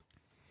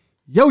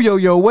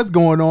Yo, what's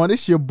going on?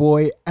 It's your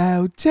boy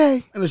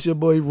LJ. And it's your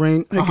boy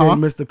Rain, aka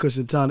Mr.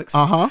 Cushion Tonics,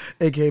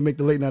 aka Make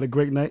the Late Night a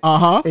Great Night,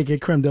 aka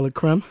Creme de la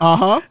Creme,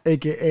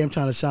 aka I'm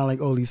trying to shine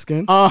like Oli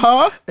Skin,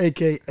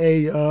 aka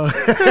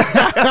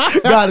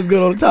God is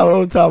good on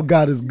the top,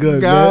 God is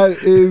good, God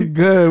is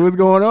good. What's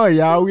going on,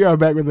 y'all? We are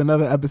back with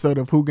another episode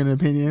of Hookah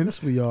Opinions.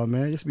 Yes, we are,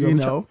 man. Yes, we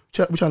are.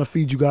 We're trying to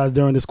feed you guys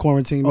during this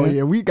quarantine, man. Oh,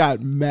 yeah, we got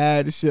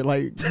mad shit.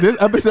 Like, this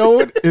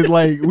episode is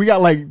like,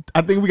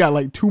 I think we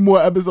got 2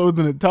 more episodes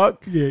in the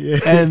tuck. Yeah.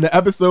 And the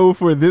episode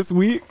for this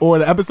week, or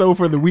the episode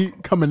for the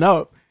week coming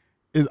up,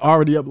 is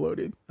already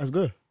uploaded. That's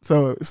good.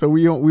 So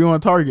we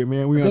on target,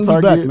 man. We on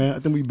target. Back, man. I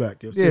think we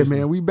back. Yeah,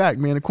 man, we back,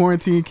 man. The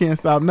quarantine can't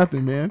stop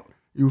nothing, man.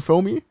 You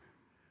feel me?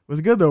 What's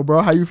good though,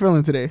 bro? How you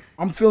feeling today?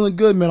 I'm feeling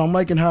good, man. I'm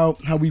liking how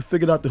we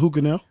figured out the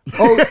hookah now.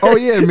 oh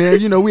yeah,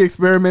 man. You know, we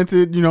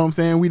experimented, you know what I'm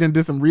saying? We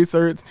did some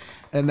research,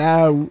 and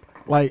now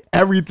like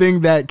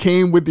everything that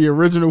came with the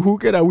original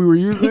hookah that we were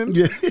using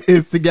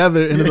is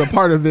together and is a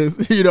part of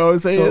this. You know what I'm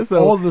saying?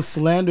 So all the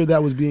slander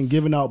that was being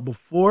given out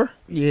before,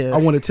 I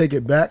want to take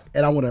it back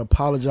and I want to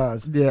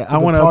apologize. Yeah, I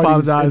want to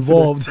apologize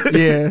involved.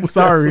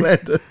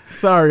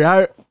 Sorry.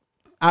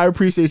 I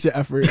appreciate your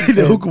effort.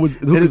 The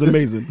hookah's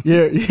amazing.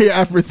 Yeah, your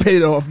efforts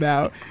paid off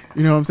now.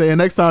 You know what I'm saying?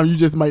 Next time you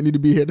just might need to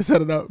be here to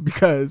set it up,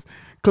 because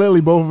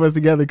clearly both of us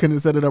together couldn't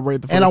set it up right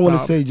the first time. And I want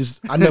to say,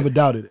 I never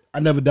doubted it.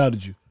 I never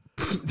doubted you.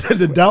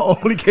 The doubt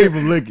only came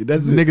from Lincoln.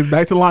 That's it. Niggas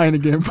back to lying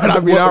again. But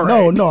I mean, all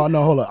right.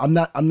 No, hold on.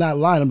 I'm not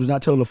lying. I'm just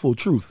not telling the full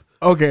truth.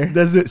 Okay,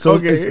 that's it. So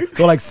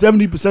so like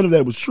 70% of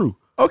that was true.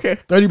 Okay,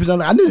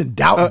 30%. I didn't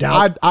doubt.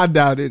 I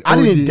doubted. I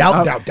didn't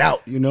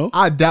doubt. You know.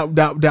 I doubt.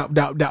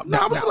 No,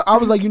 I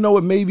was like, you know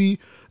what? Maybe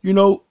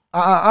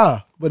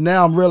But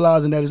now I'm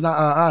realizing that it's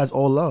not it's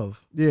all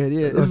love. Yeah.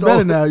 It's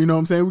better now. You know what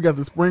I'm saying? We got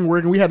the spring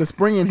working. We had the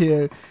spring in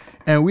here,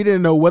 and we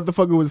didn't know what the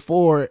fuck it was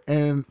for.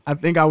 And I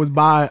think I was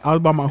by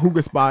my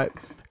hookah spot,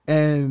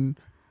 and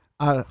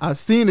I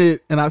seen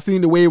it, and I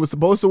seen the way it was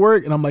supposed to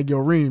work, and I'm like, yo,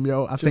 Reem,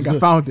 I think I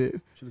found it.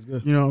 Shit is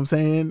good. You know what I'm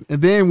saying?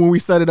 And then when we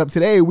set it up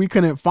today, we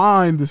couldn't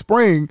find the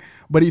spring,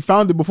 but he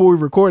found it before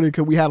we recorded,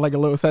 because we had like a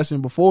little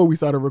session before we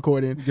started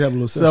recording. You have a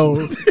little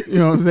session. So you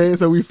know what I'm saying?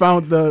 So we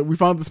found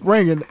the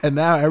spring, and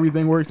now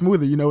everything works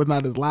smoother. You know, it's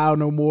not as loud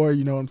no more.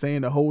 You know what I'm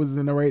saying? The hose is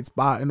in the right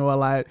spot and all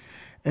that.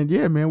 And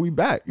yeah, man, we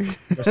back.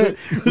 That's it.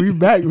 We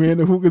back, man.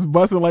 The hookah's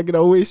busting like it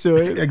always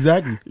should.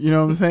 Exactly. You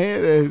know what I'm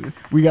saying? And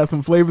we got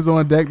some flavors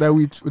on deck that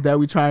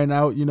we trying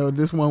out. You know,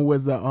 this one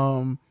was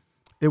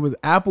it was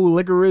apple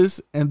licorice,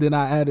 and then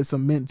I added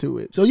some mint to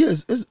it. So yeah,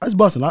 it's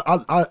busting.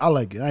 I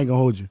like it. I ain't gonna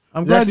hold you.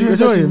 I'm glad you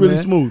enjoy it. It's really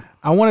smooth.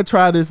 I want to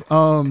try this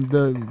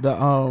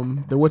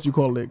the what you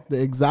call it, the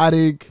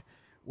exotic.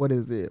 What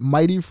is it?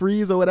 Mighty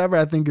Freeze or whatever.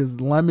 I think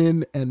is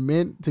lemon and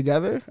mint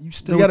together.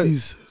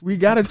 We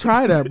gotta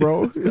try that,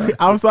 bro.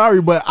 I'm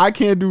sorry, but I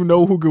can't do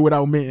no hookah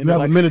without mint. You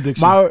have a mint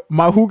addiction.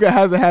 My hookah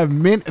has to have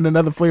mint and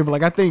another flavor.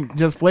 Like, I think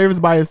just flavors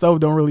by itself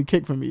don't really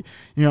kick for me. You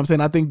know what I'm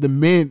saying? I think the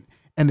mint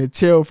and the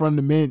chill from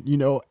the mint,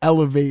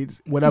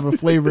 elevates whatever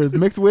flavor is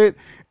mixed with,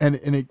 and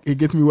it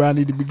gets me where I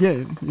need to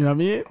begin. You know what I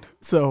mean?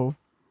 So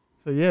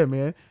yeah,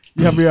 man.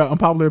 You have your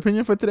unpopular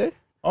opinion for today?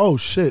 Oh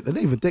shit! I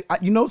didn't even think.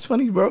 It's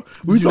funny, bro.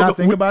 We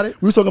think about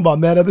it. We were talking about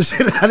mad other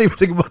shit. I didn't even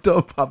think about the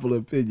unpopular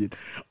opinion.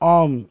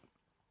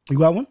 You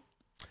got one?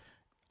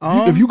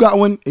 If you got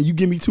one and you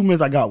give me 2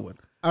 minutes, I got one.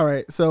 All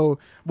right. So,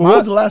 what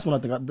was the last one? I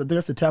think I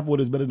said tap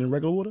water is better than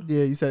regular water.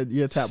 Yeah, you said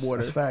tap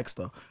water. That's facts,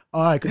 though.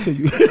 All right,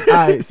 continue. All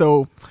right.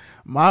 So,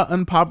 my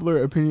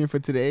unpopular opinion for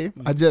today,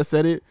 I just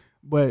said it,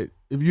 but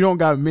if you don't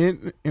got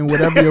mint in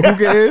whatever your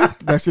hookah is,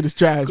 that shit is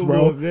trash,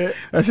 bro. On, man.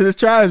 That shit is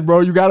trash,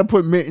 bro. You got to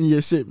put mint in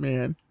your shit,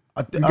 man.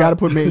 You gotta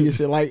put mint in your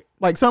shit.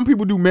 Like some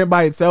people do mint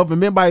by itself, and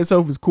mint by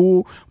itself is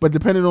cool, but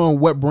depending on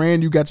what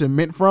brand you got your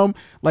mint from,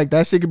 like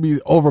that shit could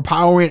be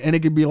overpowering, and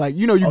it could be like,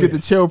 you get the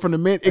chill from the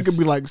mint. It could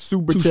be like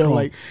super chill, strong.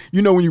 Like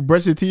when you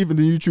brush your teeth and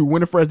then you chew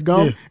Winterfresh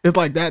gum, it's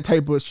like that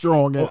type of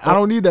strong, and I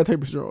don't need that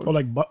type of strong. Or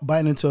like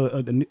biting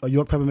into a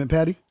York peppermint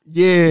patty.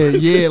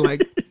 Yeah,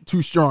 like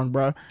too strong,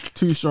 bro.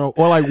 Too strong.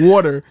 Or like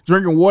water,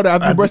 drinking water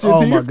after you brush your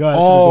teeth. Oh my god,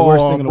 that's the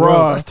worst thing in the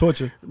world. That's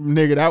torture,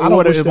 nigga. That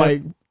water is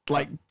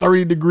like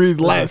 30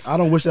 degrees less. I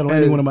don't wish that on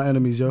any one of my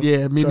enemies, yo.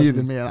 Yeah, me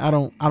neither, man. I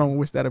don't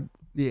wish that.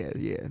 Yeah.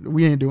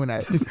 We ain't doing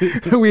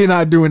that. We ain't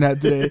not doing that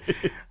today.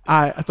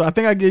 So I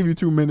think I gave you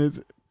 2 minutes.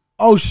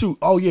 Oh shoot.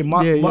 Oh yeah.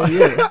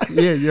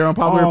 Yeah. Your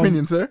unpopular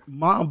opinion, sir.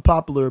 My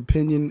unpopular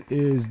opinion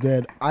is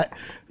that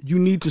you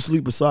need to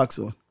sleep with socks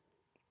on.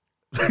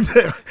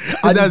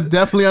 That's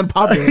definitely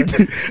unpopular.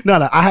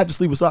 No, I have to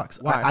sleep with socks.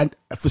 Why?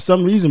 For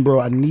some reason, bro,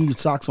 I need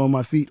socks on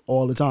my feet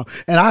all the time,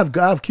 and I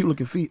have cute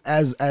looking feet,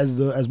 as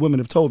women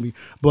have told me.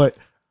 But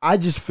I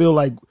just feel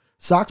like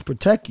socks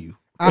protect you.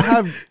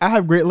 I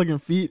have great looking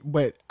feet,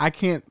 but I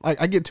can't,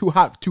 like, I get too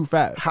hot too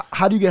fast.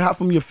 How do you get hot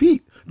from your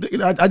feet?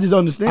 I just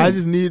understand. I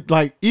just need,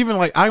 like, even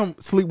like I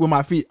don't sleep with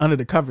my feet under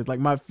the covers. Like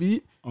my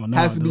feet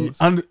has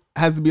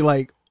to be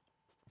like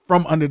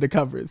from under the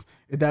covers,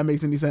 if that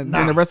makes any sense.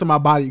 And the rest of my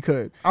body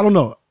could. I don't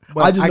know.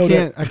 But I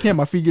can't.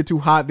 My feet get too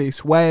hot. They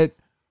sweat.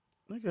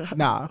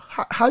 Nah.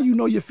 How you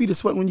know your feet are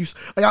sweating when you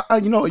like?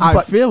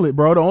 I feel it,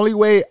 bro. The only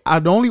way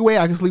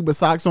I can sleep with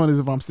socks on is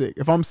if I'm sick.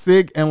 If I'm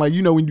sick and like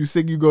when you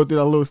sick, you go through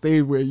that little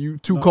stage where you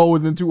too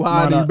cold and too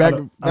hot and you back.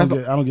 I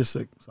don't get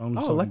sick. So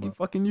lucky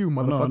fucking you,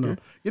 motherfucker.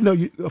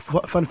 No.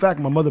 Fun fact: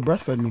 my mother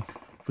breastfed me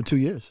for 2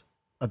 years.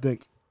 I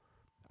think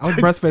I was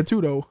breastfed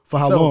too, though. For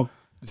how long?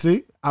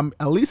 See, I'm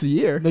at least a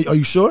year. Are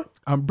you sure?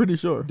 I'm pretty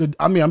sure.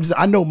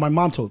 I know my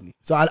mom told me.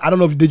 So I don't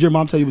know if did your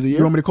mom tell you it was a year?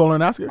 You want me to call her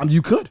and ask her?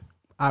 You could.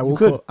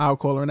 I'll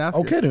call her and ask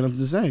her. Okay, then I'm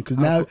just saying because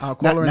now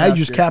you're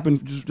just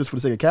capping just for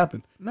the sake of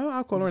capping. No,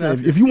 I'll call her and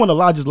ask her. If you want to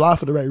lie, just lie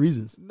for the right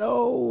reasons.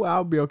 No,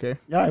 I'll be okay.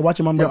 Yeah, all right, watch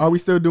your mom. Are we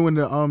still doing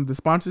the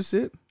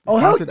sponsorship?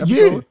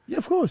 Yeah,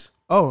 of course.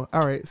 Oh,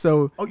 all right.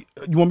 So,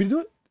 you want me to do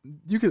it?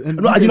 You can.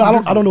 No, I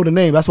don't know the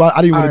name. That's why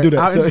I didn't want to do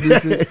that. I'll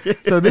introduce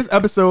it. So this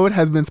episode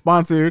has been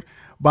sponsored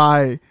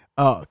by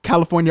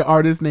California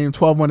artist named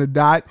 12 on the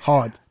Dot.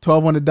 Hard.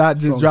 12 on the Dot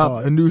just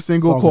dropped a new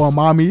single called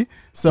Mommy.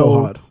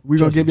 So we're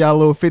going to give y'all a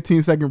little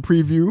 15-second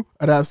preview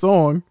of that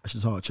song. That's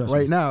just hard. Trust me.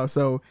 Right now.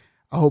 So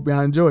I hope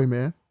y'all enjoy,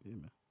 man. Yeah,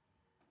 man.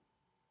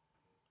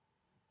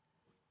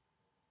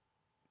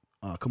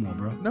 Oh, come on,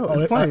 bro. No,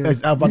 it's playing.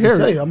 I'm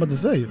about to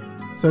say it.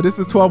 So this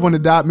is 12 on the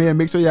Dot, man.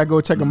 Make sure y'all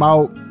go check them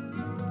out.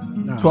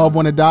 12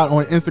 on the Dot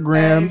on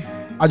Instagram.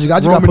 I just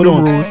got put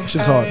on. It's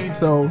just hard.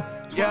 So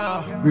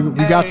we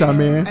got y'all,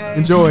 man.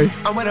 Enjoy.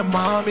 I'm with a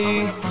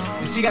mommy.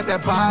 She got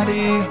that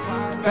body.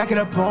 Back it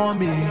up on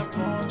me.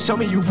 Show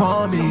me you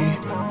want me.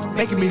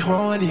 Making me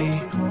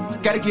horny.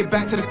 Gotta get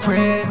back to the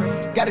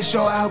crib. Gotta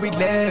show her how we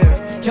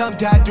live. Young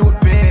dad, do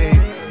it big.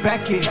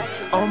 Back it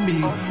on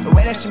me. The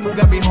way that she move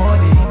got me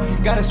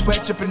horny. Got a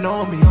sweat dripping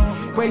on me.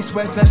 Gray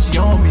sweats, now she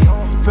on me.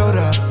 Feel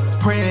the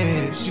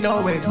print. She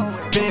know it's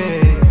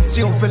big. She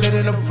gon' feel it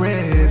in her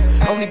ribs.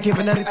 Only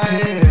giving her the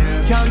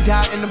tip. Young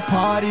dad in the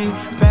party.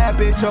 Bad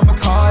bitch up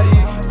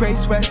Bacardi. Gray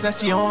sweats, now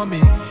she on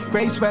me.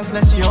 Gray sweats,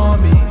 now she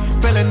on me.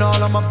 Feeling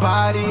all on my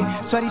body.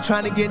 Shorty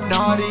trying to get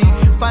naughty.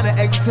 Find an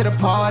exit to the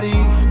party.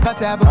 About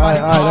to have a body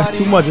party. That's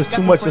too much.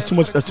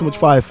 That's too much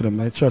fire for them,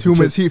 man. Trust me.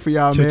 Too much heat for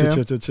y'all,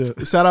 man. Chill.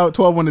 Shout out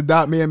 12 on the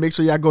Dot, man. Make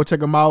sure y'all go check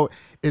them out.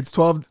 It's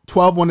 12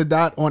 on the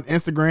Dot on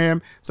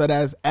Instagram. So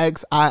that's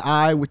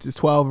XII, which is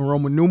 12 in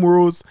Roman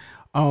numerals.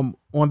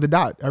 On the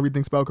dot,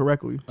 everything spelled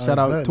correctly. Shout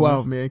out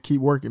 12, man. Keep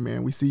working,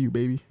 man. We see you,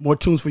 baby. More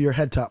tunes for your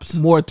head tops.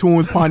 More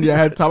tunes upon your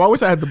head top. I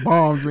wish I had the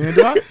bombs, man.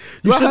 Do I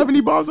have any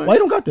bombs? Why you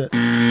don't got that?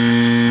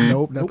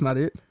 Nope, that's not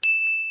it.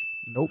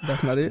 Nope,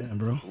 that's not it. Damn,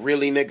 bro.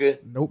 Really, nigga?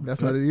 Nope, that's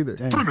not it either.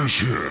 Damn.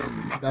 Finish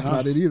him. That's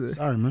not it either.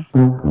 Sorry, man.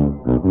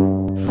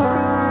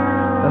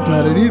 That's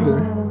not it either.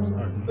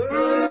 Sorry,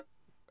 man.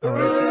 All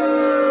right.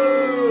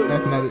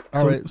 That's not it.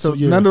 All right. So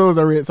none of those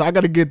are it. So I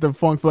got to get the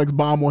Funk Flex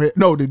bomb on here.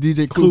 No, the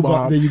DJ Clue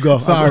bomb. There you go.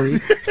 Sorry.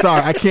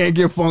 I can't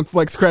give Funk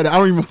Flex credit. I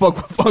don't even fuck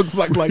with Funk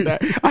Flex like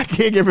that. I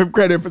can't give him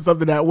credit for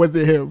something that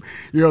wasn't him.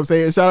 You know what I'm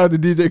saying? Shout out to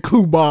DJ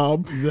Clue bomb.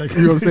 Exactly.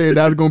 You know what I'm saying?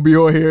 That's going to be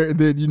on here. And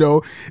then,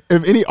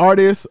 if any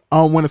artists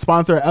want to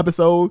sponsor an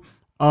episode,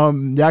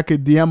 y'all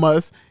could DM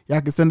us.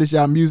 Y'all can send us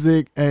y'all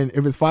music. And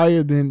if it's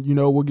fire, then,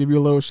 we'll give you a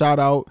little shout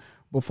out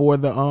before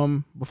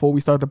we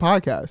start the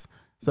podcast.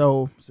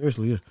 So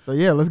seriously, yeah. So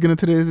yeah, let's get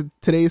into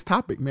today's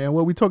topic, man.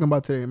 What are we talking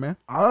about today, man?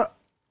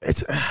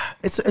 It's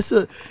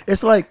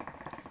like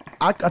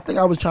I think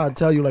I was trying to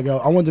tell you, like,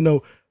 I wanted to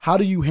know, how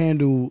do you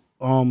handle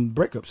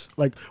breakups?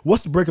 Like,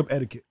 what's the breakup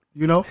etiquette?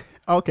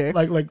 Okay.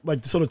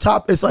 Like so the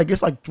top, it's like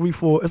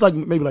 3-4, it's like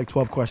maybe like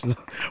 12 questions.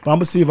 But I'm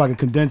gonna see if I can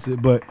condense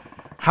it. But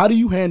how do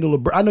you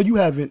handle I know you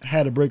haven't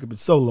had a breakup in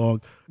so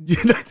long.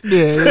 Yeah.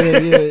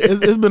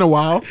 It's been a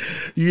while.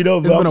 It's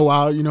been a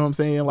while. You know what I'm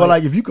saying? But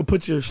like, if you could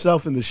put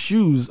yourself in the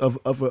shoes of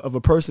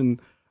a person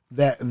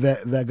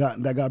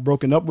that got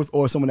broken up with,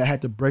 or someone that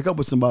had to break up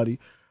with somebody,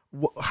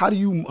 how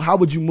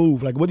would you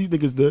move? Like, what do you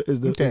think is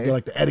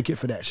the etiquette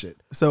for that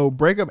shit? So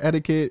breakup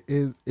etiquette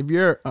is, if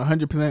you're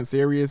 100%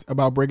 serious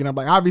about breaking up,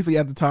 like obviously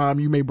at the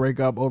time you may break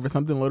up over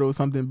something little,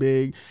 something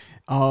big.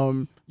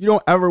 You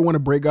don't ever want to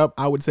break up,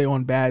 I would say,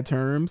 on bad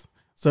terms.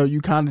 So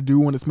you kind of do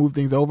want to smooth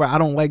things over. I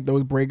don't like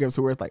those breakups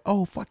where it's like,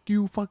 oh, fuck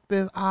you, fuck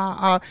this,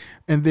 and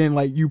then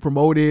like you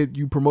promote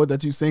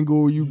that you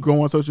single, you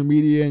go on social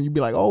media and you be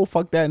like, oh,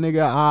 fuck that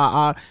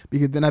nigga,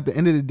 because then at the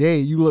end of the day,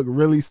 you look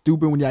really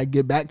stupid when y'all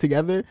get back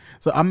together.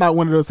 So I'm not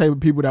one of those type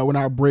of people that when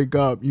I break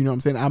up, you know what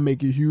I'm saying, I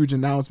make a huge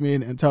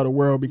announcement and tell the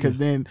world, because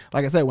then,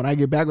 like I said, when I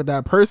get back with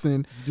that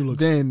person, you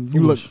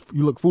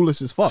look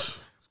foolish as fuck.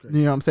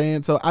 You know what I'm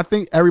saying? So I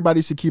think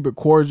everybody should keep it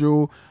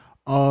cordial.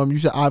 You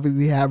should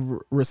obviously have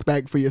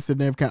respect for your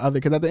significant other,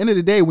 because at the end of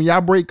the day, when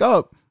y'all break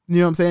up, you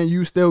know what I'm saying,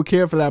 you still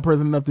care for that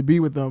person enough to be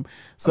with them.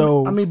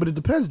 So I mean, but it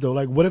depends though.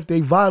 Like, what if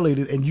they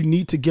violated and you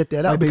need to get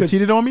that out? Like they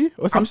cheated on me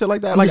or some shit like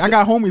that? Like, I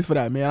got homies for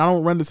that, man. I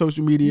don't run the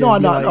social media. No,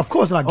 like, of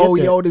course not. Oh,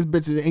 yo, this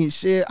bitch ain't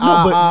shit.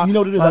 No, but you know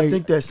what it is? Like, I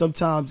think that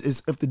sometimes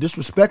is, if the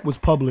disrespect was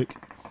public,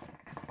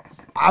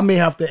 I may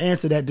have to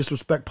answer that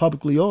disrespect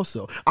publicly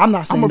also. I'm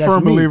not saying I'm a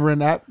firm believer in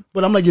that.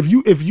 But I'm like, if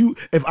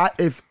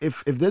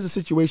there's a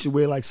situation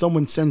where like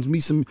someone sends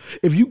me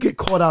if you get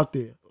caught out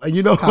there, Like,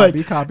 you know,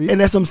 copy. And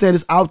that's what I'm saying.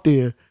 It's out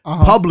there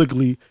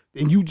publicly,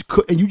 and you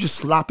just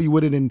sloppy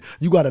with it, and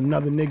you got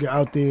another nigga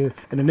out there,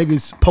 and the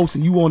nigga's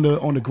posting you on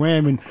the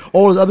gram and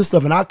all this other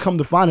stuff, and I come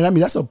to find it. I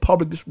mean, that's a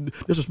public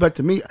disrespect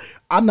to me.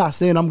 I'm not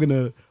saying I'm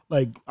gonna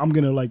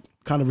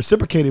kind of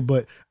reciprocate it,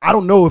 but I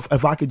don't know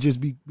if I could just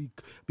be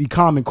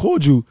calm and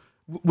cordial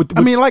with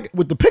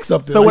the pics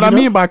up there. So what I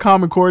mean by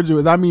calm and cordial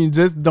is, I mean,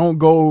 just don't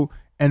go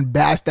and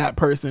bash that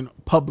person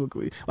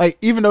publicly. Like,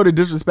 even though the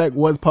disrespect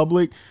was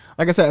public,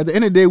 like I said, at the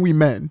end of the day, we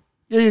men.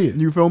 Yeah.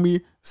 You feel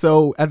me?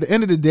 So at the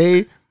end of the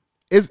day,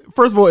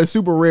 first of all, it's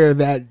super rare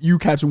that you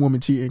catch a woman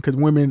cheating, because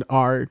women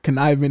are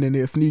conniving and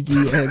they're sneaky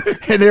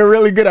and they're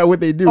really good at what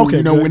they do.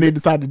 Okay, when they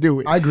decide to do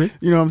it. I agree.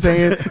 You know what I'm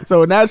saying?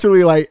 So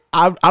naturally, like,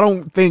 I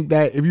don't think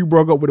that if you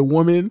broke up with a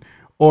woman,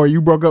 or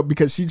you broke up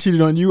because she cheated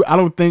on you, I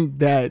don't think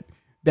that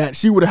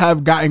she would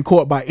have gotten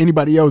caught by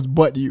anybody else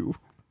but you.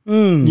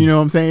 You know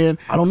what I'm saying?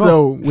 I don't know.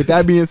 So with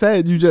that being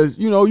said, you just,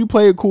 you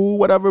play it cool,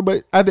 whatever.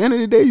 But at the end of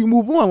the day, you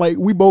move on. Like,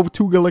 we both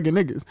two good looking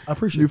niggas. I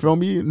appreciate you. Feel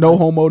me? No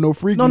homo, no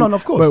freaky. No,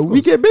 of course. But we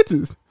get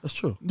bitches. That's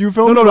true. You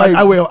feel me? No, like,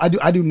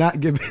 I do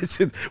not get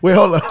bitches. Wait,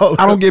 hold on.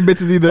 I don't get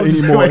bitches either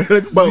anymore.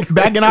 But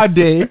back in our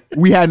day,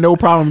 we had no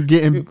problem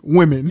getting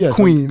women,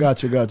 queens.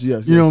 Gotcha.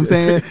 Yes. You know what I'm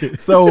saying?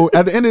 So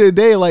at the end of the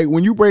day, like,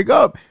 when you break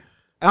up,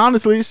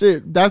 honestly,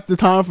 shit, that's the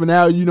time for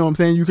now. You know what I'm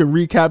saying? You can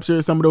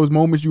recapture some of those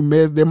moments you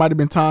missed. There might have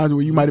been times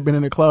where you might have been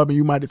in a club and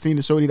you might have seen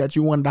the shorty that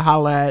you wanted to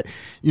holler at,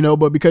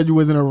 but because you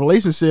was in a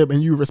relationship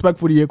and you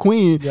respectful to your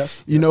queen,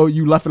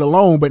 you left it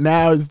alone. But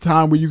now it's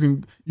time where you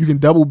can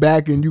double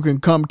back and you can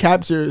come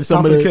capture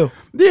some of the kill.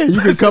 Yeah, you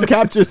can come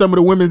capture some of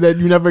the women that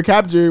you never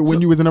captured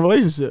when you was in a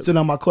relationship. So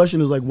now my question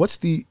is, like, what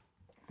do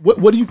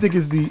you think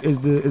is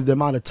the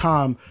amount of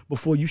time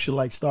before you should,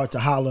 like, start to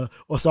holler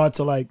or start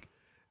to, like,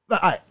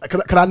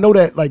 Cause I know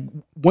that, like,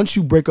 once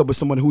you break up with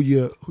someone who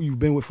you've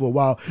been with for a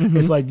while,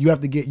 it's like you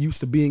have to get used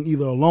to being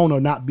either alone or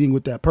not being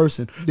with that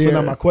person. Yeah. So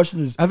now my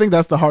question is, I think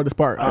that's the hardest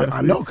part. I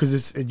know,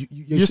 because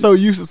you're so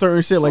used to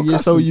certain shit. Like, you're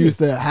so used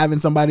to having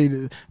somebody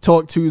to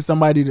talk to,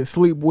 somebody to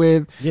sleep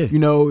with.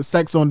 Yeah.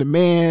 Sex on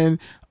demand.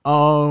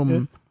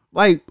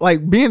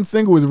 Like being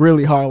single is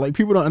really hard. Like,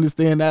 people don't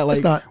understand that.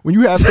 Like, when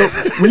you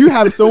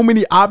have so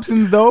many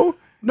options though.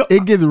 No,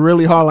 it gets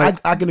really hard. Like,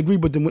 I can agree,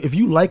 but then if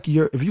you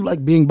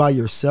like being by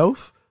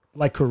yourself,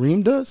 like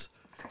Kareem does,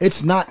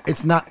 it's not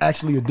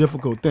actually a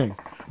difficult thing.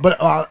 But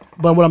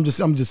what I'm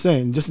just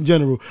saying, just in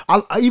general,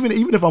 even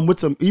if I'm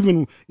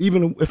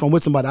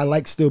with somebody, I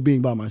like still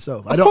being by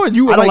myself. Of course,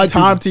 you like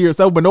time to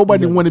yourself, but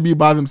nobody want to be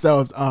by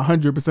themselves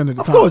 100% of the time.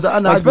 Of course,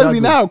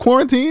 especially now,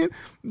 quarantine.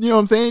 You know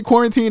what I'm saying?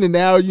 Quarantine, and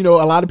now,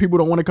 a lot of people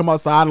don't want to come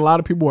outside. A lot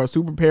of people are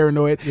super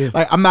paranoid. Yeah.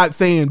 Like, I'm not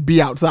saying be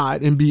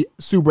outside and be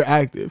super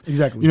active.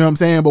 Exactly. You know what I'm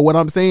saying? But what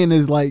I'm saying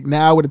is, like,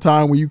 now at a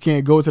time where you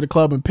can't go to the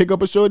club and pick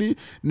up a shorty,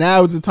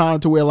 now is the time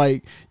to where,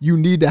 like, you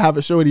need to have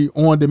a shorty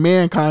on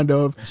demand, kind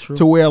of,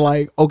 to where,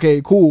 like, okay,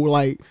 cool,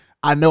 like,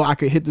 I know I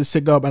could hit this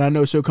chick up and I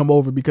know she'll come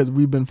over because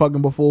we've been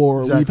fucking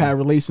before, or we've had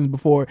relations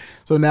before.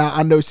 So now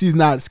I know she's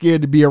not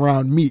scared to be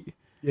around me.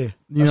 Yeah.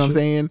 You know what I'm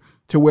saying?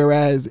 To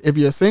whereas if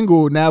you're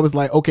single, now it's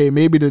like, okay,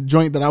 maybe the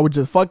joint that I would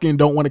just fucking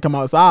don't want to come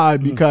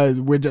outside because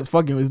we're just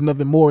fucking. There's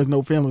nothing more. There's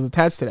no feelings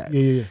attached to that.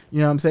 Yeah. You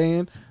know what I'm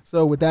saying?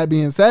 So with that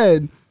being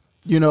said,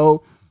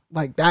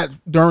 like, that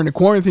during the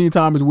quarantine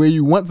time is where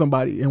you want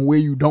somebody and where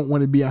you don't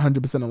want to be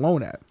 100%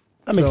 alone at.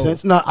 That makes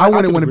sense. No, I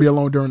wouldn't want to be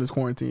alone during this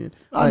quarantine.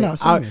 Like,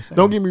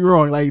 don't get me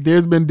wrong. Like,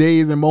 there's been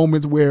days and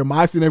moments where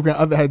my significant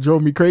other had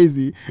drove me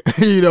crazy,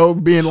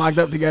 being locked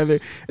up together.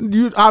 And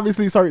you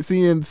obviously start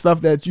seeing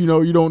stuff that, you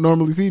don't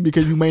normally see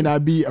because you may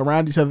not be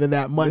around each other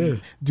that much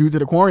due to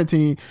the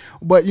quarantine.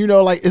 But,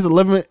 like, it's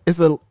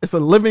a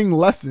living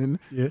lesson.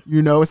 Yeah.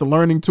 It's a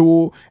learning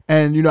tool.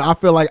 And, I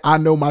feel like I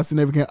know my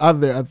significant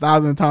other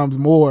 1,000 times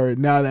more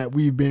now that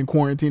we've been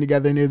quarantined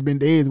together. And there's been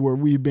days where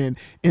we've been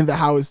in the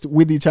house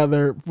with each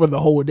other for the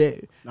whole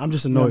day. I'm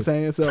just annoyed. You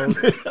know what I'm saying? So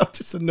I'm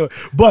just annoyed.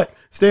 But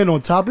staying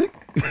on topic,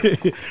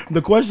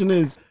 the question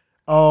is,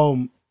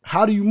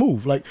 how do you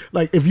move? Like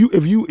if you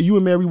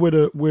and Mary were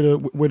to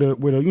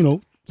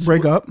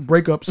break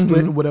up,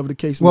 split, or whatever the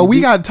case may be. Well, we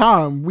got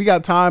time,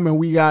 and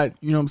we got,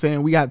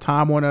 we got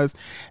time on us,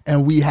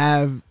 and we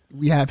have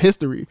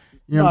history.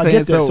 You know what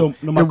I'm saying? So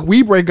if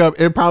we break up,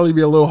 it'd probably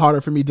be a little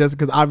harder for me just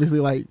because obviously,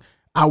 like,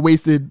 I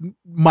wasted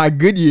my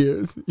good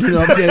years. You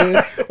know what I'm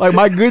saying? Like,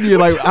 my good year,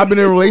 like, I've been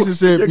in a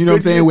relationship, you know what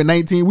I'm saying, with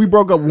 19. We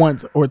broke up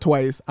once or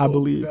twice, I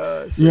believe.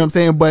 God. You know what I'm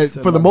saying? But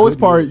for the most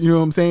part, you know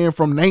what I'm saying,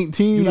 from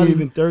 19. You're not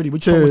even 30.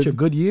 What you talking about your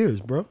good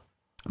years, bro?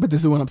 But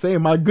this is what I'm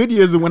saying. My good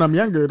years are when I'm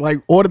younger. Like,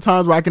 all the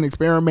times where I can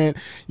experiment,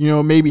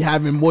 maybe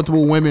having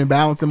multiple women,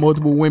 balancing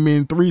multiple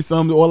women,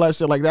 threesomes, all that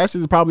shit. Like, that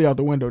shit is probably out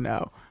the window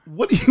now.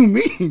 What do you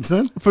mean,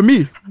 son? For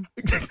me.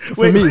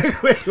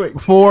 Wait.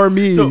 For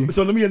me.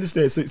 So let me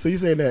understand. So you're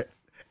saying that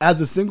as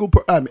a single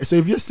so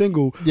if you're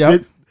single,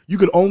 you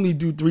could only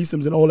do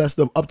threesomes and all that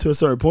stuff up to a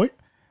certain point?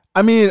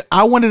 I mean,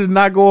 I wanted to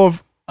not go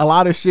off a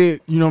lot of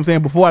shit, you know what I'm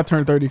saying, before I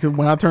turned 30, because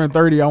when I turned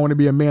 30, I want to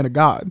be a man of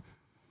God.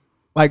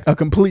 Like, a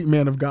complete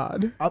man of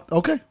God.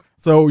 Okay.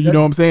 So you know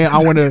what I'm saying? I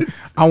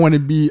want to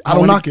be.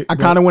 I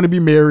kind of want to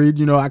be married.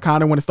 You know, I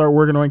kind of want to start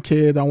working on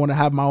kids. I want to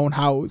have my own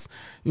house.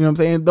 You know what I'm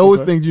saying?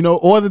 Those things. You know,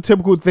 all the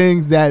typical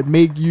things that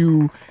make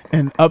you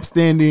an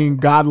upstanding,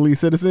 godly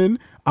citizen.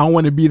 I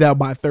want to be that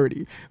by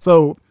 30.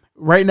 So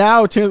right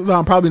now, chances are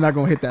I'm probably not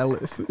gonna hit that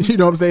list. You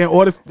know what I'm saying?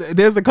 Or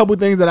there's a couple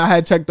things that I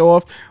had checked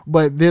off,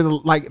 but there's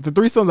like the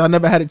threesomes I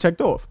never had it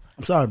checked off.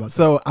 I'm sorry about that.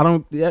 So I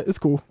don't. Yeah, it's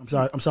cool.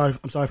 I'm sorry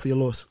for your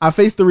loss. I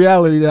face the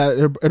reality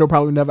that it'll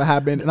probably never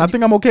happen, and I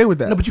think I'm okay with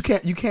that. No, but you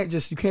can't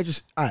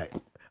just. All right.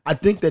 I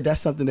think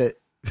that's something that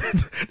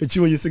that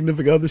you and your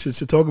significant other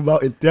should talk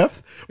about in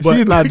depth. But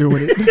she's not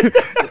doing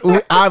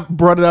it. I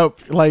brought it up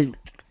like,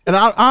 and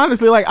I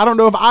honestly like I don't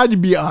know if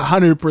I'd be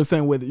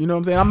 100% with it. You know what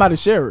I'm saying? I'm not a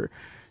sharer.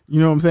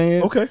 You know what I'm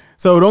saying? Okay.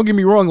 So don't get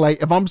me wrong.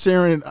 Like if I'm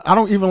sharing, I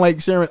don't even like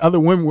sharing other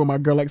women with my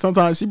girl. Like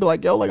sometimes she'd be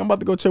like, "Yo, like I'm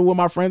about to go chill with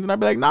my friends," and I'd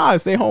be like, "Nah,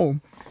 stay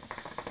home."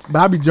 But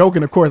I'd be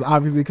joking, of course,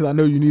 obviously, because I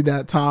know you need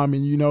that time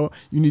and you know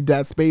you need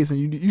that space,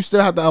 and you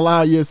still have to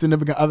allow your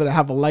significant other to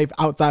have a life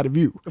outside of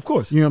you. Of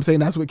course. You know what I'm saying?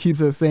 That's what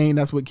keeps us sane.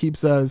 That's what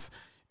keeps us,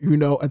 you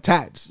know,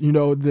 attached. You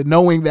know, the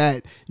knowing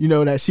that, you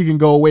know, that she can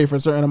go away for a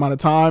certain amount of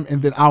time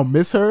and then I'll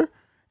miss her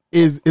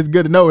is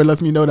good to know. It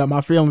lets me know that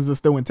my feelings are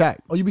still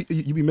intact. Oh, you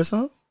be missing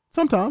her?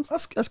 Sometimes.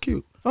 That's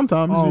cute.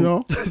 Sometimes, you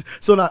know.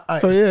 So now,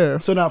 yeah.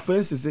 So now, for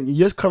instance, in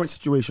your current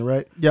situation,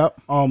 right?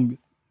 Yep.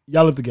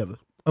 Y'all live together.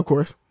 Of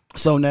course.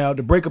 So now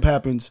the breakup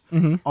happens.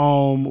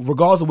 Mm-hmm.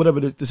 Regardless of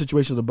whatever the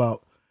situation is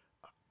about,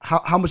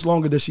 how much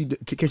longer can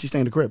she stay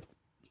in the crib?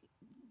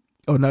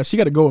 Oh no, she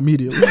got to go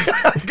immediately.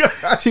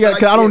 Cause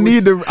I don't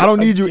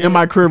need you in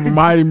my crib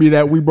reminding me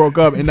that we broke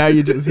up and now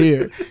you're just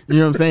here. You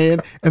know what I'm saying?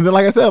 And then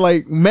like I said,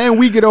 like man,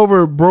 we get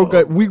over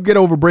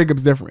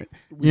breakups different.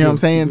 You know what I'm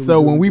saying?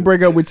 So when we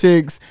break up with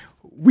chicks,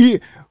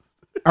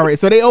 all right,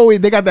 so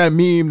they got that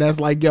meme that's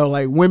like, yo,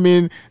 like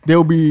women,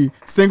 they'll be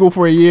single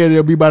for a year,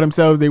 they'll be by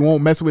themselves, they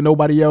won't mess with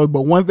nobody else.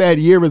 But once that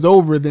year is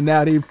over, then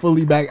now they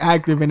fully back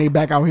active and they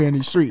back out here in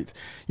the streets.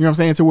 You know what I'm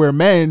saying? So where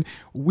men,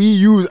 we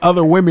use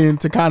other women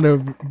to kind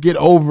of get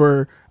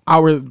over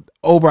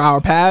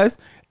our past,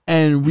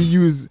 and we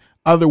use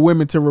other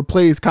women to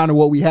replace kind of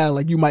what we had.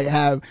 Like you might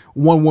have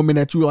one woman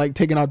that you like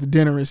taking out to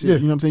dinner and shit. Yeah.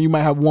 You know what I'm saying? You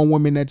might have one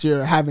woman that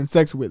you're having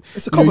sex with.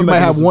 It's a you might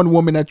have one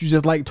woman that you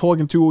just like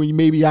talking to, and you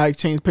maybe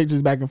exchange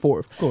pictures back and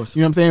forth. Of course.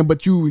 You know what I'm saying?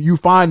 But you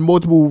find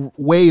multiple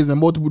ways and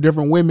multiple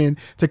different women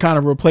to kind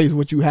of replace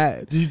what you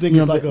had. Do you think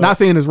know it's like not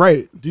saying it's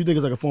right? Do you think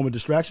it's like a form of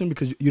distraction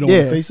because you don't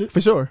want to face it? For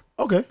sure.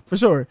 Okay. For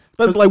sure.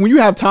 But like when you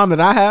have time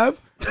that I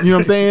have, you know what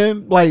I'm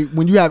saying? Like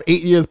when you have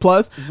 8 years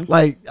plus,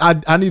 like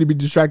I need to be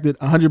distracted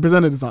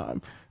 100% of the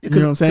time. You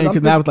know what I'm saying?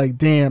 Because now it's like,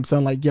 damn,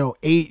 son, like, yo,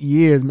 8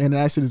 years, man, and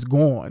that shit is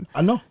gone.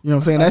 I know. You know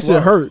what I'm saying? That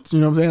shit hurts. You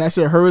know what I'm saying? That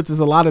shit hurts.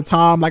 It's a lot of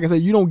time. Like I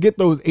said, you don't get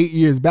those 8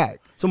 years back.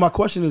 So my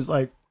question is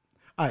like,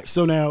 all right,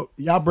 so now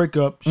y'all break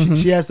up.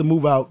 She has to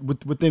move out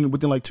within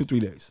like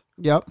 2-3 days.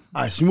 Yep.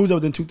 All right, she moves out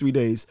within 2-3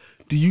 days.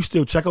 Do you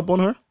still check up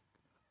on her?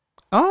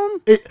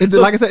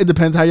 Like I said, it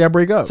depends how y'all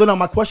break up. So now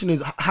my question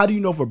is, how do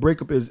you know if a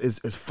breakup is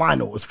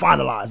final, is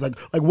finalized?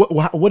 Like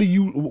what do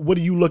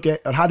you look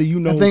at, and how do you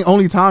know? I think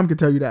only time can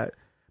tell you that,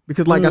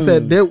 because like I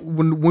said,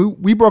 when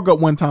we broke up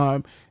one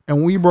time, and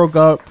when we broke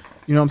up,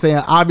 you know what I'm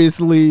saying,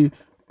 obviously,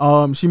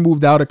 she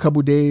moved out a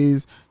couple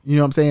days. You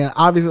know what I'm saying?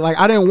 Obviously, like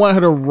I didn't want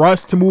her to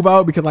rush to move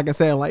out because, like I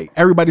said, like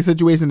everybody's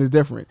situation is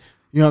different.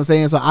 You know what I'm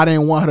saying? So I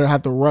didn't want her to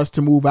have to rush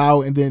to move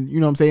out and then, you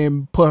know what I'm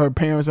saying, put her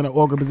parents in an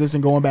awkward position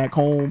going back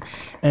home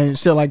and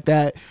shit like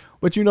that.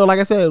 But, you know, like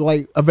I said,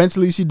 like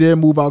eventually she did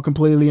move out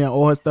completely and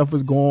all her stuff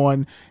was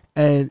gone.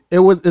 And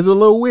it's a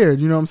little weird,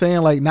 you know what I'm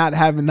saying? Like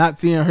not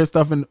seeing her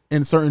stuff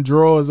in certain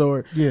drawers,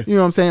 or, you know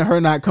what I'm saying,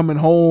 her not coming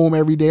home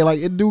every day. Like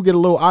it do get a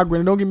little awkward.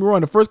 And don't get me wrong,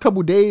 the first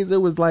couple days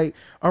it was like,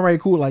 all right,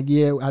 cool. Like,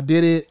 yeah, I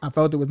did it. I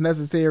felt it was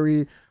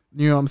necessary.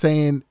 You know what I'm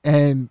saying?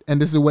 And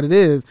this is what it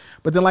is.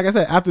 But then, like I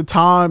said, after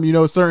time, you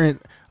know, certain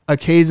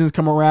occasions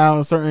come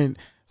around, certain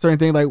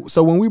things. Like,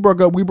 so when we broke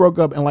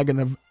up in like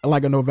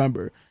a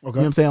November. Okay. You know what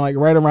I'm saying? Like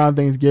right around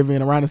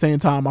Thanksgiving, around the same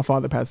time my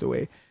father passed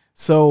away.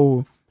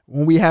 So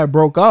when we had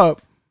broke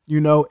up, you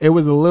know, it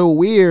was a little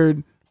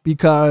weird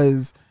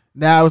because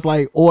now it's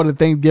like all the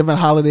Thanksgiving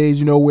holidays,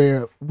 you know,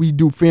 where we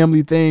do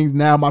family things.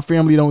 Now my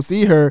family don't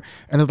see her,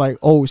 and it's like,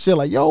 oh shit,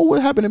 like, yo,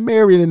 what happened to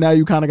Mary? And now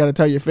you kind of got to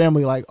tell your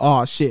family, like,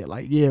 oh shit,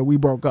 like, yeah, we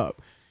broke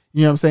up.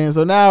 You know what I'm saying?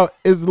 So now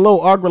it's a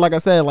little awkward. Like I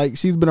said, like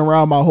she's been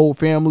around my whole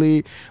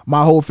family.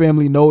 My whole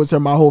family knows her.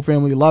 My whole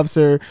family loves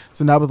her.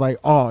 So now it's like,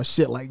 oh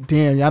shit, like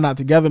damn, y'all not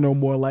together no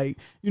more. Like,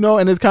 you know,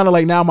 and it's kind of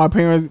like now my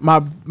parents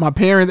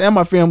and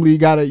my family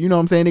gotta, you know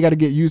what I'm saying, they gotta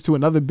get used to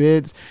another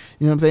bitch.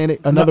 You know what I'm saying?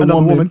 Another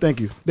woman. Thank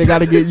you. They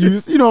gotta get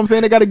used, you know what I'm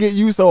saying? They gotta get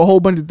used to a whole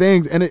bunch of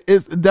things. And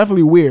it's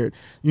definitely weird.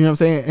 You know what I'm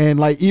saying? And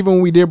like even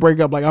when we did break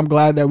up, like I'm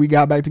glad that we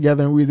got back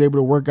together and we was able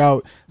to work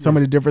out some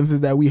of the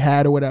differences that we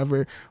had or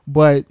whatever.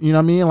 But you know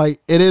what I mean? Like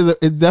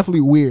it's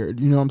definitely weird,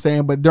 you know what I'm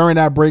saying? But during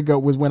that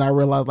breakup was when I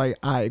realized, like,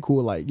 all right,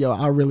 cool, like, yo,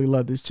 I really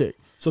love this chick.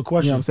 So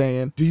question, you know what I'm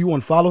saying? Do you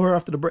unfollow her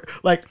after the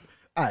break? Like,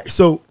 All right,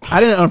 so I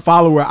didn't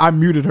unfollow her. I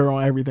muted her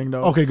on everything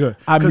though. Okay, good.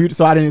 I muted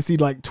so I didn't see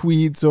like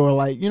tweets or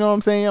like, you know what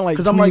I'm saying, like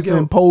tweets I'm like,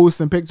 and posts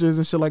and pictures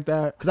and shit like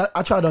that. Because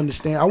I try to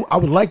understand. I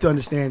would like to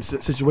understand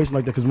situations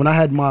like that. Because when I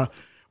had my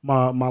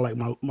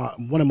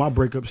one of my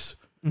breakups,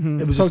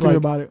 it was just like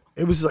about it.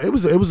 It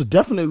was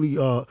definitely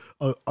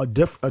a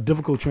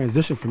difficult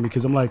transition for me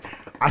because I'm like,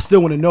 I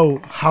still want to know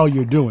how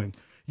you're doing.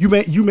 You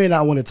may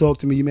not want to talk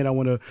to me. You may not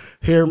want to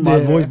hear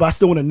my voice, but I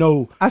still want to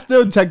know. I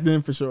still checked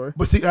in for sure.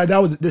 But see, I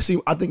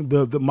think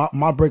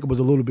my breakup was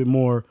a little bit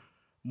more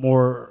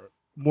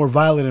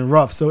violent and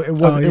rough. So it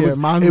wasn't.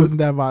 Mine wasn't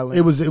that violent.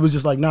 It was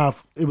just like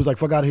it was like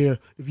fuck out of here.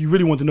 If you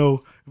really want to know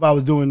how I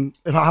was doing,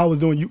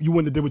 you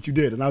wouldn't have did what you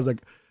did. And I was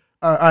like,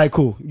 all right,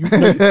 cool. You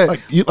right.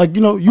 It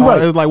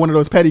was like one of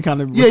those petty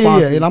kind of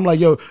responses. Yeah. And I'm like,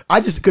 yo,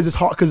 because it's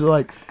hard because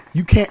like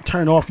you can't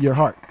turn off your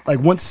heart. Like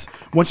once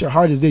your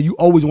heart is there, you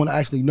always want to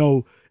actually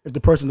know if the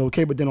person's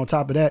okay. But then on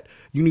top of that,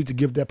 you need to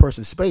give that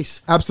person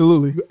space.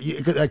 Absolutely,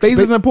 space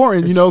is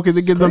important, because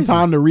it gives them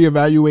time to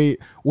reevaluate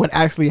what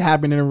actually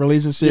happened in a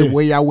relationship,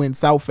 where y'all went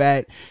south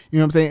at. You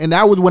know what I'm saying? And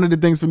that was one of the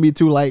things for me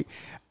too. Like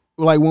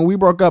when we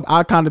broke up,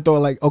 I kind of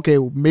thought like, okay,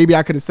 maybe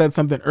I could have said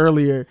something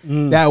earlier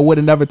that would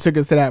have never took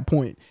us to that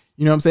point.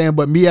 You know what I'm saying?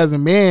 But me as a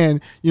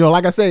man,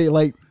 like I say,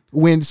 like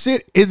when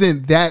shit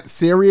isn't that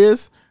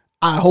serious,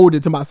 I hold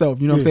it to myself.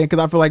 You know what I'm saying? Because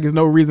I feel like there's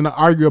no reason to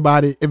argue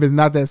about it if it's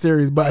not that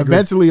serious. But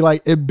eventually,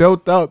 like it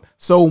built up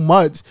so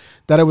much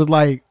that it was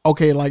like,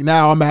 okay, like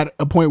now I'm at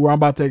a point where I'm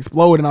about to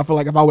explode. And I feel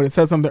like if I would have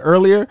said something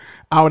earlier,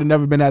 I would have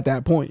never been at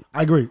that point.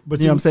 I agree. But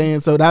you know what I'm saying?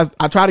 So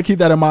I try to keep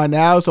that in mind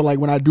now. So like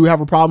when I do have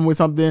a problem with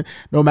something,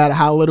 no matter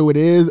how little it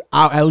is,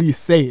 I'll at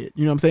least say it.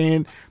 You know what I'm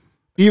saying?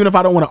 Even if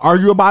I don't want to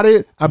argue about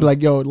it, I'd be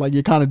like, yo, like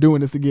you're kind of doing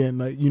this again.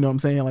 Like, you know what I'm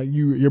saying? Like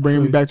you're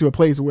bringing me back to a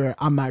place where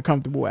I'm not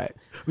comfortable at.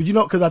 But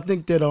because I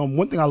think that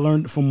one thing I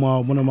learned from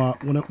one of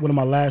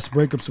my last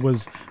breakups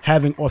was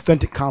having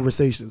authentic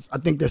conversations. I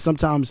think that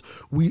sometimes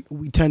we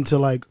tend to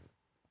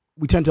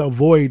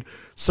avoid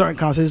certain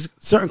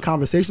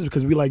conversations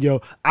because we like,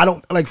 yo, I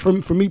don't like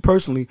for me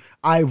personally,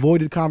 I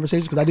avoided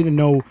conversations because I didn't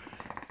know,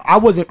 I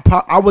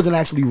wasn't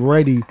actually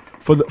ready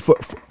for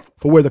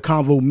where the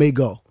convo may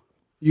go.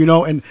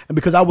 And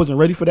because I wasn't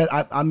ready for that,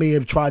 I may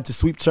have tried to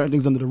sweep certain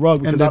things under the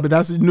rug. But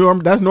that's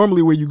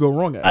normally where you go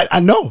wrong at.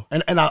 I know,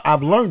 and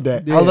I've learned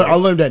that. Yeah. I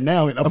learned that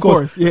now, and of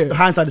course,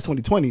 hindsight is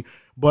 20/20.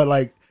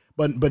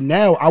 But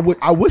now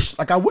I wish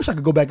I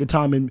could go back in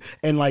time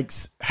and like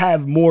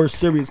have more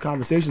serious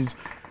conversations,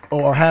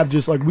 or have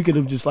just like we could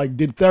have just like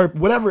did therapy,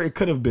 whatever it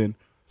could have been.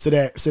 So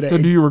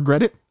do you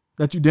regret it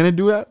that you didn't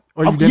do that?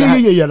 Or you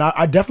yeah. And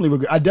I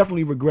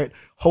definitely regret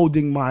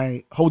holding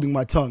my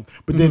tongue.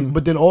 But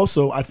then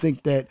also I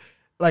think that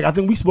I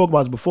think we spoke about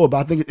this before, but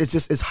I think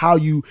it's how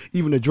you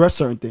even address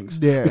certain things.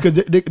 Yeah. Because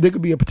there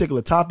could be a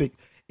particular topic,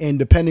 and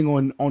depending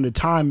on the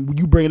time when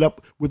you bring it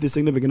up with a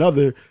significant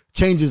other,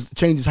 changes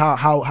how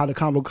the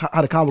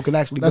convo can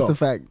actually go.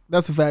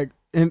 That's a fact.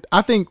 And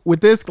I think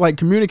with this, like,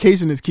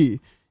 communication is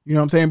key. You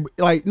know what I'm saying?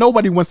 Like,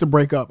 nobody wants to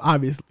break up,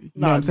 obviously.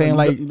 You know what I'm saying?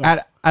 Like,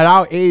 at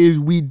our age,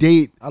 we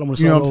date, you know what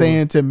I'm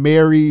saying, to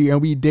marry,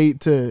 and we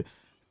date to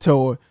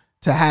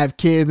have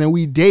kids, and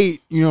we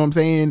date, you know what I'm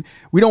saying?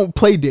 We don't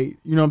play date.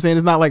 You know what I'm saying?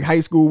 It's not like high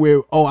school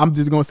where, I'm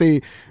just going to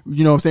say,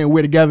 you know what I'm saying,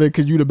 we're together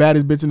because you the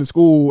baddest bitch in the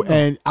school,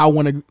 and I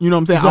want to, you know what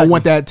I'm saying? Exactly. I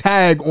want that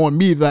tag on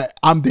me that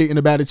I'm dating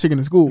the baddest chick in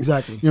the school.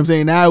 Exactly. You know what I'm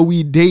saying? Now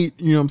we date,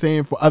 you know what I'm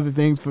saying, for other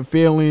things, for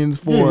feelings,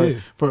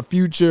 for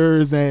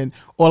futures, and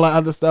all that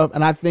other stuff.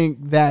 And I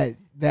think that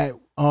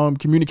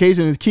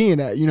communication is key in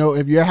that.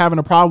 If you're having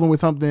a problem with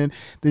something,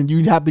 then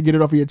you have to get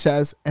it off of your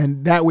chest,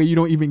 and that way you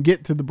don't even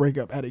get to the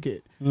breakup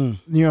etiquette. You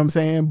know what I'm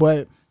saying?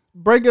 But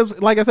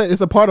breakups, like I said,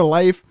 it's a part of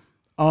life.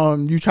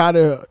 You try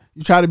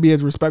to be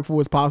as respectful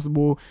as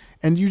possible,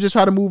 and you just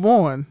try to move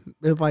on.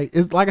 It's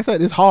like I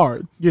said, it's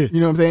hard. Yeah. You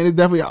know what I'm saying? It's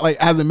definitely, like,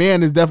 as a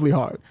man, it's definitely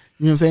hard.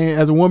 You know what I'm saying?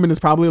 As a woman, it's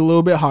probably a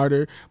little bit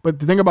harder. But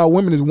the thing about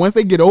women is once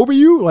they get over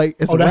you, like,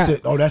 it's that's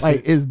it. That's like,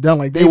 it. It's done.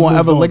 Like, they won't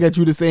ever look at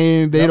you the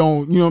same. They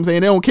don't, you know what I'm saying?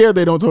 They don't care if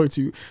they don't talk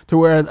to you. To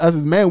whereas us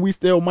as men, we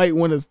still might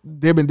want to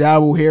dib and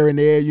dabble here and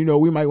there.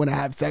 We might want to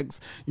have sex.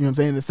 You know what I'm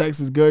saying? The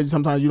sex is good.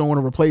 Sometimes you don't want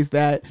to replace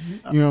that.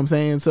 You know what I'm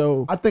saying?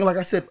 So I think, like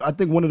I said,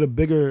 one of the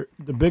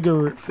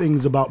bigger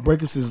things about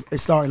breakups is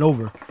it's starting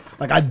over.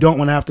 Like, I don't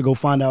want to have to go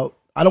find out.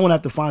 I don't want to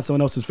have to find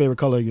someone else's favorite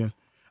color again.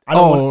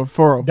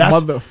 For a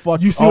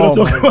motherfucker. You see what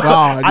I'm talking about?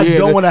 God, I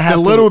don't want to have the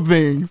little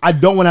things. I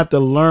don't want to have to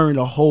learn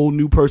a whole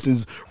new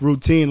person's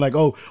routine. Like,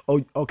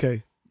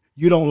 okay,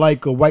 you don't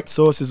like white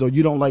sauces, or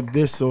you don't like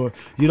this, or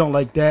you don't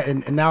like that,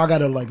 and now I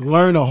gotta like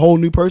learn a whole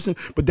new person.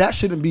 But that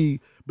shouldn't be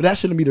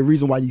the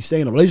reason why you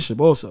stay in a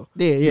relationship. Also,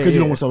 because you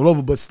don't want to start all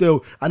over. But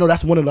still, I know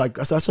that's one of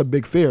that's a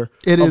big fear.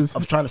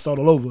 Of trying to start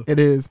all over. It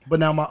is. But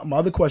now my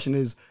other question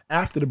is,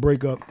 after the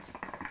breakup,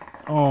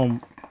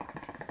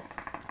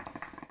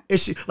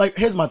 is she, like,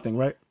 here's my thing,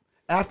 right?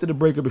 After the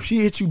breakup, if she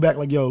hits you back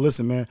like, yo,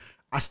 listen, man,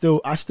 I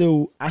still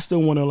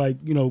want to like,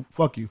 you know,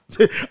 fuck you.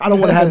 I don't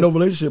want to have no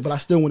relationship, but I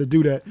still want to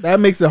do that. That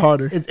makes it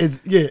harder.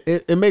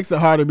 It makes it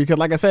harder because,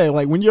 like I said,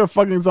 like when you're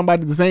fucking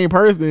somebody the same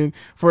person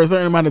for a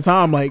certain amount of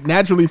time, like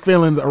naturally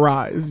feelings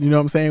arise. You know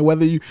what I'm saying?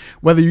 Whether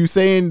you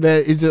saying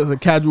that it's just a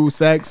casual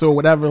sex or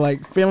whatever,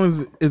 like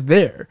feelings is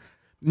there.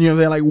 You know what I'm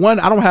saying? Like one,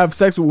 I don't have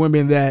sex with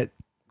women that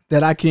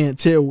I can't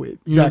chill with.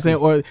 You know what I'm saying?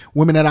 Or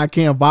women that I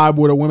can't vibe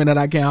with, or women that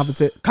I can't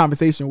have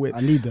conversation with. I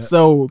need that.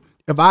 So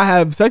if I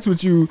have sex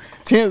with you,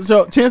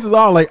 chances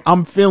are like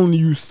I'm feeling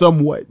you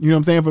somewhat. You know what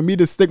I'm saying? For me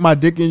to stick my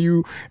dick in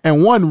you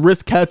and one,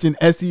 risk catching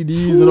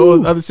STDs and all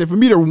this other shit, for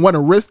me to want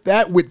to risk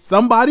that with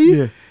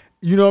somebody,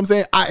 you know what I'm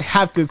saying? I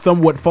have to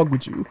somewhat fuck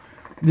with you.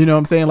 You know what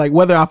I'm saying? Like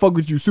whether I fuck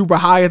with you super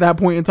high at that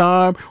point in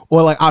time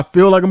or like I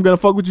feel like I'm going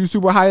to fuck with you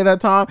super high at that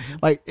time,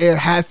 like it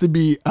has to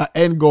be an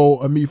end goal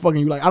of me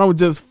fucking you. Like I don't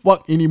just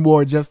fuck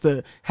anymore just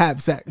to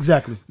have sex.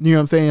 Exactly. You know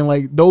what I'm saying?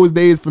 Like those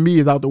days for me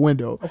is out the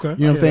window. Okay. You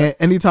know what I'm saying?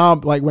 Anytime,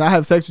 like when I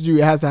have sex with you,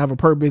 it has to have a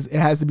purpose. It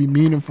has to be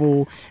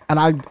meaningful. And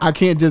I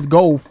can't just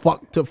go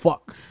fuck to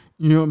fuck.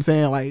 You know what I'm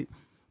saying? Like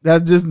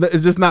it's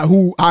just not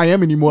who I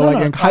am anymore.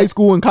 In high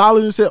school and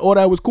college and shit, all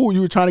that was cool.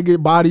 You were trying to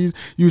get bodies,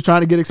 you was trying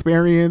to get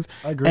experience.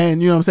 I agree.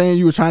 And you know what I'm saying?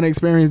 You were trying to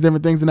experience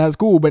different things, and that's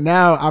cool. But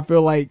now I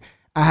feel like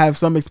I have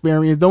some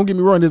experience. Don't get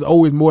me wrong, there's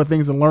always more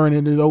things to learn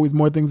and there's always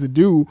more things to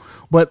do.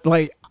 But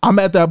like I'm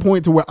at that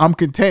point to where I'm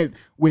content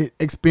with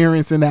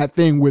experiencing that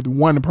thing with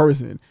one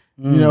person,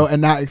 you know,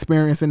 and not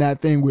experiencing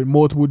that thing with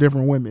multiple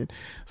different women.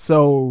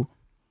 So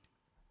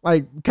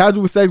like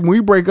casual sex, when we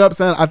break up,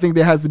 son, I think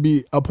there has to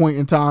be a point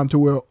in time to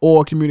where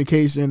all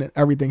communication and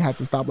everything has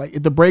to stop. Like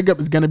if the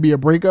breakup is going to be a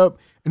breakup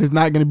and it's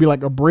not going to be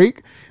like a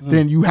break,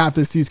 then you have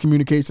to cease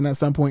communication at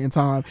some point in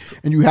time.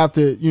 And you have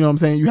to, you know what I'm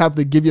saying? You have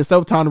to give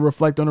yourself time to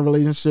reflect on the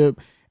relationship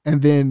and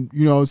then,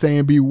 you know what I'm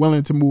saying, be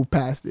willing to move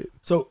past it.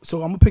 So I'm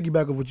going to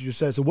piggyback on what you just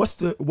said. So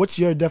what's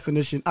your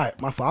definition? All right,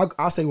 my fault.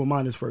 I'll say what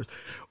mine is first.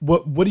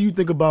 What do you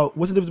think about,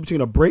 what's the difference between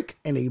a break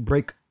and a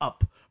break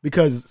up?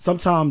 Because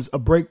sometimes a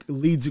break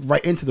leads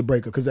right into the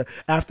breakup. Because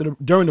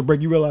during the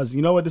break, you realize,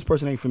 you know what, this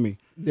person ain't for me.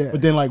 Yeah.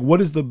 But then, like,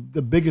 what is the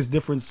biggest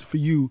difference for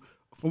you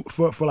from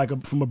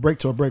a break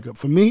to a breakup?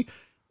 For me,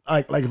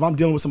 like if I'm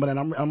dealing with somebody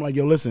and I'm like,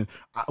 yo, listen,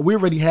 we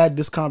already had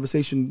this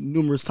conversation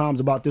numerous times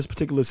about this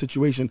particular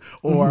situation,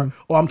 or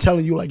I'm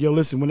telling you, like, yo,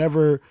 listen,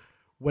 whenever,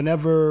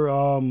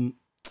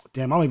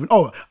 damn, I don't even.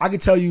 Oh, I can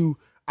tell you.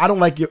 I don't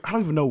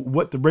even know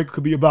what the break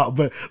could be about,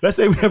 but let's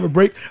say we have a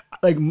break.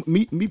 Like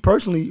me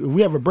personally, if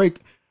we have a break,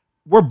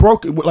 we're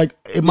broken. Like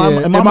in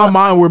my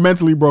mind, we're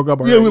mentally broke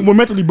up already. Yeah, we're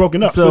mentally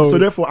broken up. So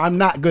therefore, I'm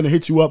not gonna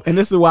hit you up. And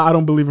this is why I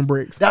don't believe in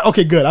breaks.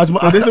 Okay, good.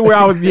 So this is where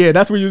I was. Yeah,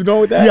 that's where you was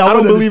going with that. Yeah, I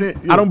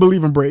don't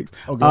believe in breaks.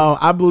 Okay.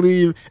 I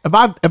believe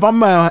if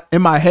I'm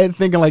in my head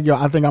thinking like, yo,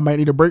 I think I might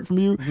need a break from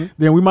you,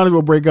 then we might as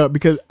well break up,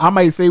 because I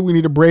might say we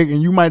need a break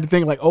and you might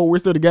think like, oh, we're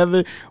still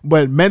together,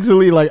 but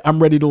mentally, like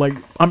I'm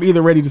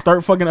either ready to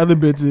start fucking other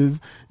bitches.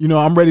 You know,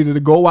 I'm ready to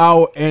go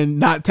out and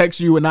not text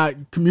you and not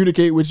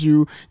communicate with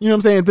you. You know what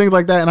I'm saying? Things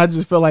like that, and I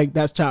just feel like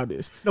that's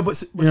childish. No,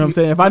 but you know what I'm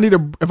saying?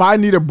 If I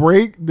need a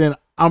break, then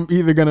I'm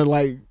either gonna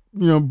like,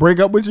 you know, break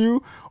up with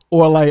you,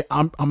 or like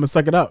I'm gonna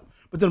suck it up.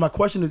 But then my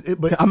question is,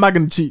 I'm not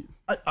gonna cheat.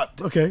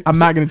 Okay, I'm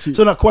not gonna cheat.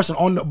 So that question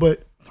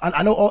but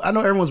I know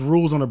everyone's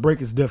rules on a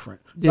break is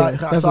different. So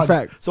that's a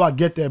fact. So I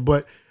get that,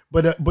 but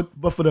for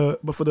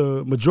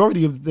the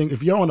majority of the thing,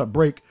 if you're on a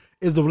break,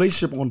 is the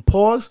relationship on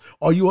pause?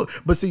 Is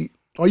the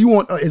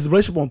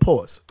relationship on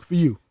pause for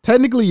you?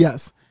 Technically,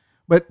 yes.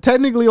 But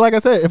technically, like I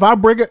said, if I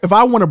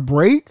want to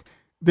break,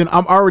 then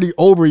I'm already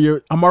over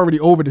I'm already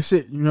over the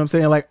shit. You know what I'm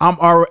saying? Like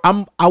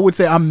I would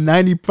say I'm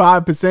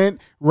 95%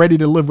 ready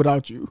to live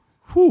without you.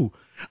 Whew.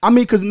 I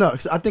mean, cause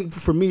I think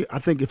for me,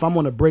 if I'm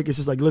on a break, it's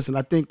just like, listen,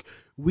 I think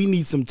we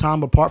need some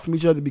time apart from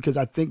each other, because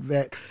I think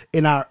that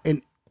in our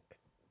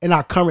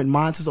current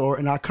mindsets or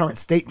in our current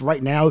state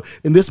right now,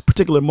 in this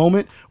particular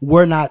moment,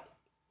 we're not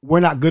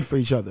good for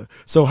each other.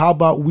 So how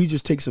about we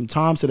just take some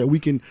time so that we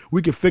can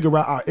figure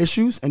out our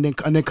issues and then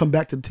come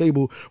back to the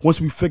table once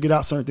we figured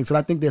out certain things. And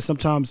I think that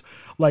sometimes,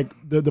 like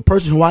the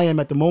person who I am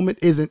at the moment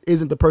isn't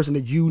the person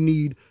that you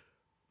need.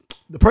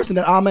 The person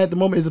that I'm at the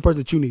moment is the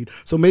person that you need.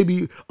 So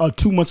maybe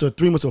 2 months or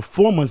 3 months or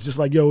 4 months, just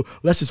like, yo,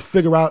 let's just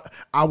figure out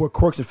our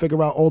quirks and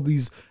figure out all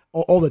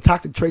the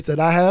toxic traits that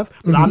I have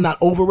that I'm not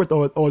over with,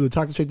 or the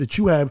toxic traits that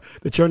you have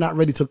that you're not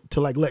ready to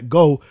like let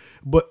go.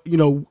 But you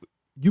know,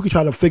 you can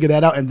try to figure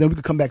that out, and then we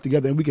can come back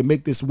together and we can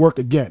make this work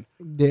again.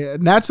 Yeah,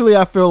 naturally,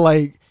 I feel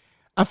like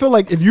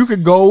if you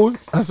could go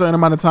a certain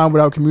amount of time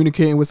without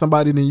communicating with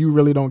somebody, then you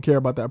really don't care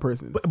about that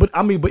person. But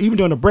even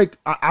during a break,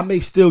 I may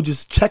still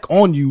just check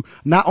on you,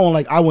 not on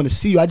like I want to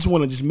see you. I just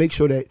want to just make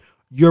sure that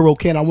you're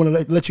okay, and I want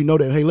to let you know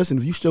that, hey, listen,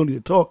 if you still need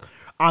to talk,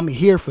 I'm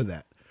here for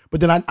that. But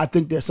then I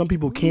think that some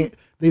people can't.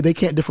 They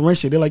can't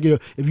differentiate. They're like, you know,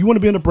 if you want to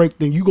be on a break,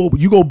 then you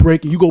go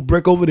break, and you go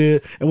break over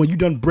there, and when you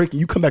done breaking,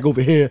 you come back over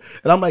here.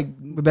 And I'm like,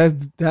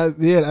 that's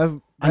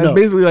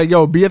basically like,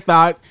 yo, be a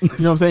thought. You know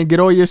what I'm saying? Get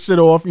all your shit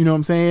off. You know what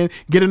I'm saying?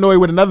 Get annoyed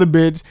with another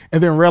bitch,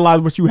 and then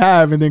realize what you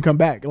have, and then come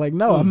back. Like,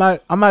 no,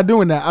 I'm not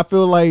doing that. I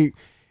feel like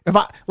if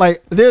I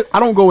I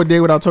don't go a day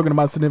without talking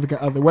about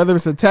significant other, whether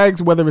it's a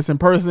text, whether it's in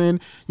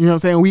person. You know what I'm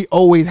saying? We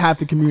always have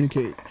to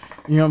communicate.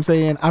 You know what I'm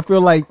saying? I feel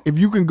like if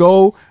you can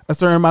go a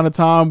certain amount of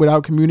time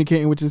without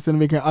communicating with your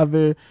significant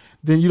other,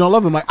 then you don't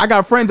love them. Like, I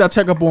got friends I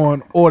check up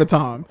on all the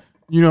time.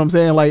 You know what I'm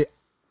saying? Like,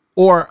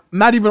 or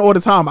not even all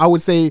the time. I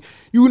would say,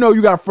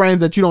 you got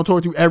friends that you don't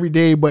talk to every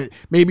day, but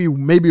maybe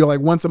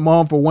like once a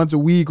month or once a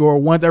week or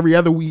once every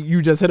other week,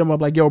 you just hit them up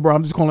like, yo, bro,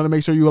 I'm just calling to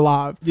make sure you're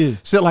alive. Yeah.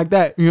 Shit like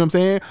that. You know what I'm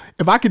saying?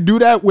 If I could do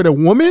that with a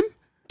woman,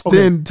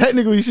 then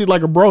technically she's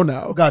like a bro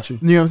now. Got you.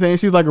 You know what I'm saying?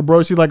 She's like a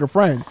bro. She's like a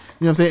friend. You know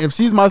what I'm saying? If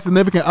she's my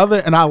significant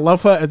other and I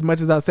love her as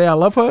much as I say I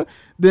love her,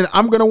 then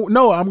I'm going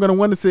to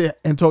want to sit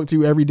and talk to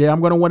you every day.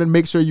 I'm going to want to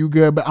make sure you're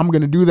good, but I'm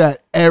going to do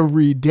that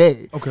every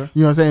day. Okay.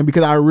 You know what I'm saying?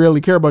 Because I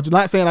really care about you.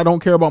 Not saying I don't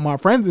care about my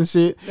friends and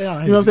shit. Yeah,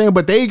 you know what I'm saying?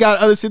 But they got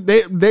other shit.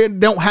 They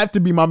don't have to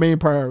be my main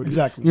priority.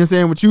 Exactly. You know what I'm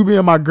saying? With you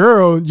being my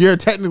girl, you're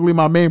technically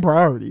my main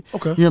priority.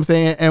 Okay. You know what I'm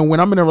saying? And when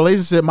I'm in a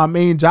relationship, my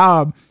main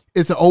job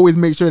is to always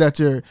make sure that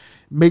you're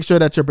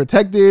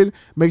protected,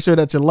 make sure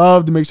that you're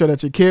loved, make sure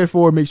that you're cared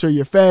for, make sure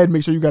you're fed,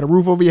 make sure you got a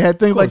roof over your head,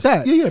 things like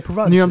that. Yeah,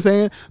 provide. You know what I'm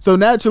saying? So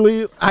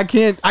naturally, I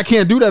can't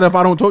do that if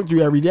I don't talk to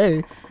you every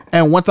day.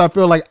 And once I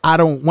feel like, you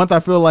know what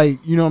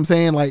I'm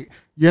saying, like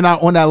you're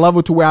not on that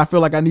level to where I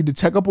feel like I need to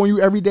check up on you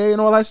every day and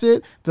all that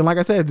shit, then like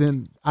I said,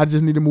 then I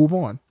just need to move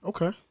on.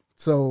 Okay.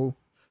 So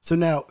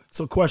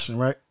question,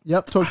 right?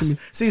 Yep, talk to me.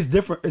 See, it's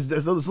different. It's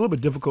a little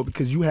bit difficult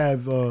because you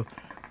have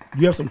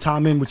some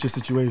time in with your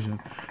situation.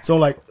 So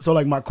my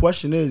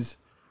question is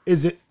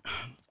it?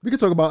 We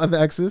could talk about other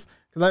exes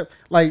because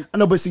I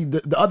know, but see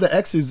the other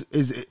exes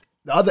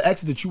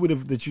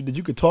that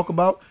you could talk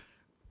about.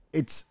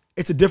 It's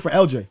a different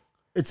LJ.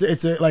 It's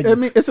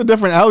a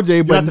different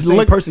LJ, but not the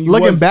same person you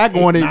looking was back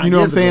on it, you know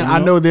what I'm saying? Ago, you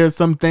know? I know there's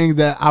some things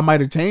that I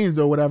might have changed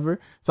or whatever,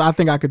 so I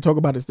think I could talk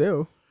about it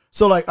still.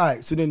 So all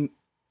right. So then,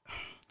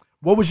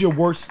 what was your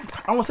worst?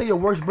 I won't say your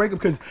worst breakup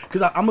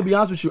because I'm gonna be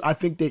honest with you. I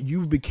think that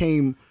you've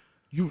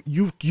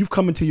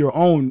come into your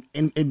own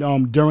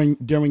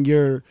during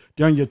your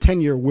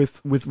tenure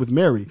with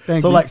Mary.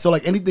 So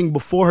anything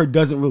before her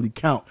doesn't really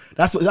count.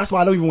 That's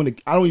why I don't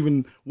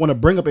even want to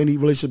bring up any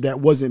relationship that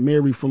wasn't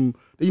Mary from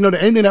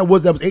anything that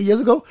was 8 years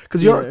ago,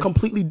 because you're a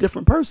completely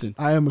different person.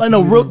 I am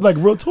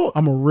real talk.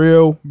 I'm a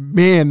real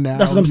man now.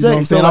 That's what I'm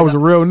saying. So I was a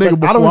real nigga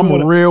before.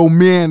 I'm a real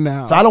man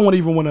now. So I don't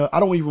even want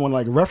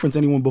to reference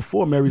anyone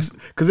before Mary,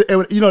 because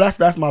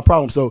that's my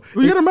problem. So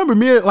you gotta remember,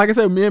 me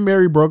and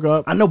Mary broke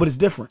up. I know, but it's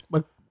different.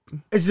 But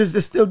it's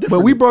still different. But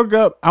we broke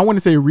up, I want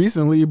to say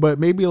recently, but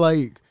maybe I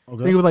think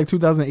it was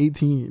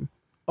 2018. Okay. You know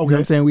what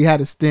I'm saying? We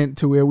had a stint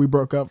to where we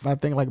broke up, I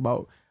think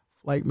about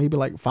maybe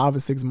 5 or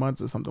 6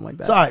 months or something like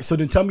that. So all right, so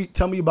then tell me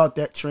about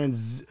that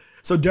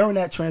so during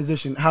that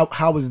transition,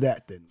 how was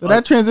that then? So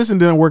that transition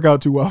didn't work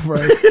out too well for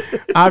us.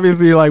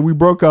 Obviously, we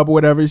broke up or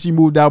whatever, she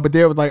moved out, but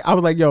I was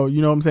like, yo,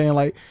 you know what I'm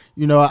saying?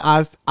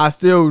 I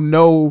still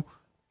know,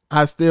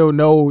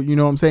 you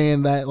know what I'm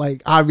saying,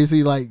 that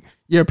obviously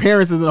your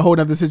parents is in a whole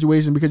other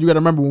situation, because you got to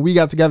remember when we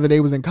got together, they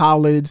was in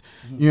college,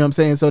 you know what I'm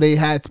saying? So they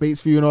had space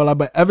for you and all that.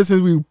 But ever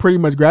since we pretty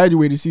much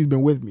graduated, she's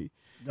been with me.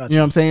 Gotcha. You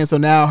know what I'm saying? So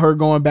now her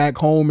going back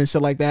home and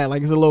shit like that,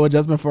 it's a little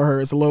adjustment for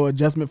her. It's a little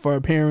adjustment for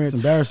her parents. It's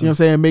embarrassing. You know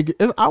what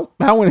I'm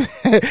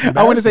saying?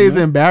 I wouldn't say it's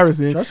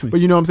embarrassing. Trust me. But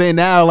you know what I'm saying?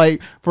 Now,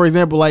 for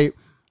example,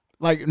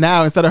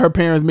 now instead of her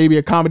parents maybe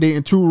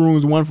accommodating 2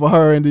 rooms, one for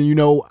her, and then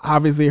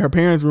obviously her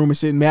parents' room and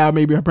shit, now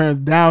maybe her parents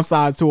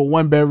downsized to a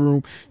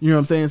 1-bedroom, you know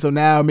what I'm saying? So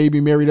now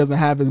maybe Mary doesn't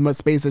have as much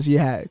space as she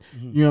had.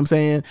 You know what I'm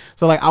saying?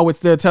 So I would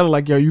still tell her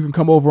yo, you can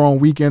come over on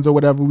weekends or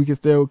whatever, we can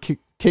still kick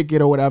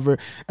it or whatever.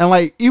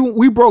 And even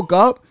we broke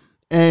up,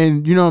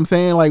 and you know what I'm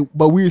saying,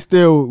 but we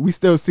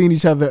still seen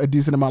each other a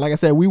decent amount. Like I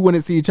said, we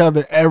wouldn't see each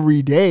other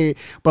every day,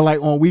 but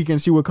on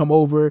weekends she would come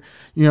over,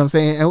 you know what I'm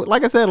saying? And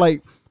like I said,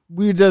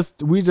 we just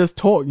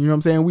talk, you know what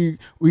I'm saying?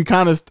 We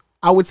kind of,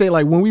 I would say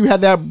when we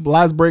had that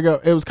last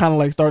breakup, it was kind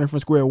of starting from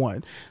square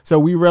one. So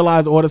we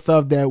realized all the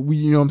stuff that we,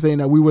 you know what I'm saying,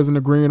 that we wasn't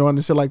agreeing on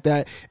and shit like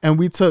that. And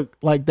we took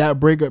that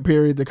breakup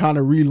period to kind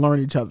of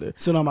relearn each other.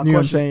 So now my question, know what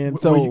I'm saying?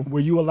 So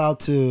were you allowed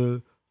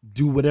to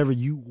do whatever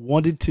you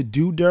wanted to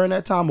do during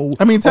that time?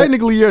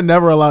 Technically you're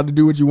never allowed to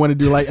do what you want to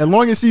do. As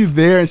long as she's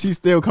there and she's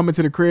still coming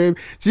to the crib,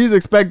 she's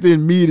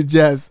expecting me to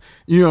just,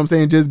 you know what I'm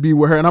saying, just be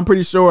with her. And I'm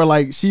pretty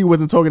sure she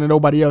wasn't talking to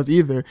nobody else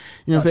either. You know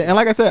what I'm saying? And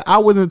like I said, I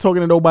wasn't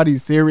talking to nobody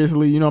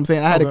seriously. You know what I'm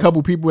saying? I had a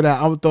couple people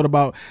that I thought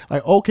about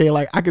okay,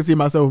 I could see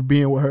myself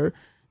being with her.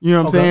 You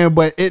know what I'm saying?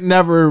 But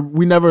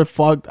we never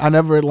fucked. I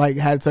never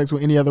had sex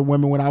with any other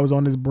women when I was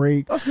on this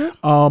break. That's good.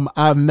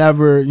 I've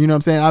never, you know what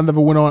I'm saying? I never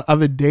went on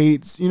other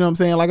dates. You know what I'm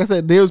saying? Like I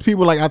said, there was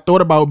people I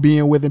thought about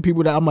being with, and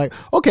people that I'm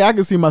okay, I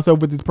can see myself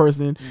with this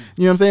person.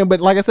 You know what I'm saying?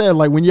 But like I said,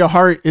 when your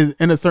heart is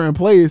in a certain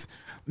place,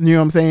 you know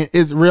what I'm saying,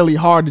 it's really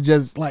hard to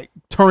just like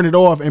turn it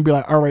off and be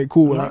like, all right,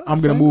 cool, like,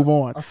 I'm gonna move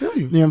on. I feel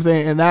you. You know what I'm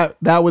saying? And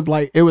that was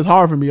like, it was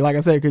hard for me, like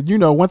I said, because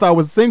once I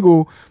was single, you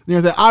know what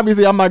I'm saying,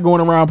 obviously I'm not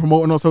going around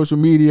promoting on social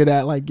media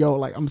that like, yo,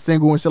 like I'm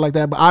single and shit like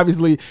that, but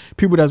obviously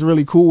people that's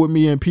really cool with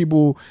me and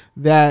people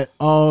that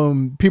are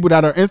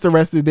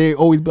interested, they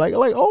always be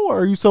like, oh,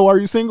 are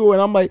you single?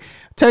 And I'm like,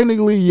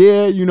 technically,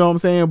 yeah, you know what I'm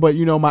saying, but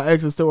my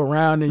ex is still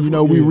around,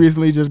 and we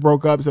recently just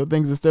broke up, so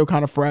things are still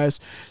kind of fresh,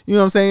 you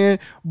know what I'm saying?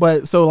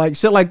 But so like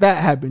shit like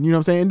that happened, you know what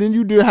I'm saying? And then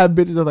you do have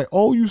bitches that are like,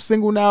 oh, you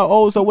single now?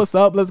 Oh, so what's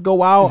up? Let's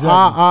go out.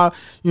 Exactly.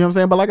 You know what I'm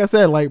saying? But like I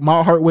said, like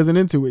my heart wasn't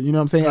into it, you know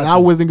what I'm saying? Gotcha. And I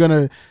wasn't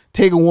gonna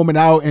take a woman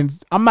out, and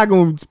I'm not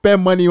gonna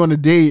spend money on a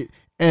date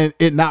and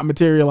it not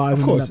materialize.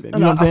 Of course. Nothing. You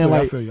know what I'm saying?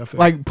 I feel you.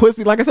 Like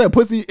pussy, like I said,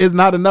 pussy is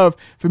not enough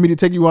for me to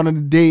take you on a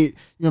date. You know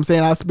what I'm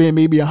saying? I spend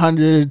maybe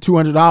 $100,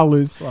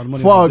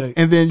 $200. Fuck.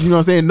 And then, you know what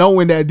I'm saying?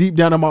 Knowing that deep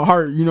down in my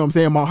heart, you know what I'm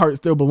saying? My heart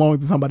still belongs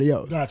to somebody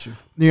else. Got you.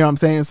 You know what I'm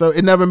saying? So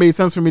it never made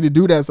sense for me to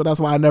do that. So that's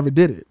why I never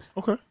did it.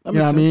 Okay. You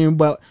know what I mean?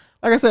 But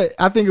like I said,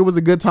 I think it was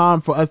a good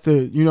time for us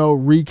to,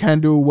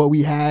 rekindle what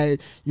we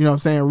had, you know what I'm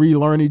saying,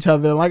 relearn each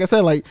other. Like I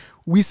said, like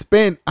we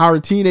spent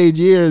our teenage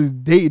years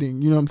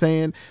dating, you know what I'm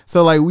saying?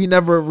 So like we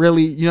never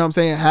really, you know what I'm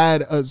saying,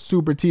 had a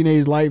super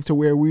teenage life to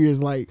where we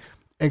was like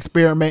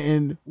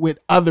experimenting with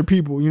other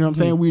people, you know what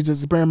I'm saying? We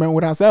just experimenting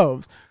with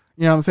ourselves,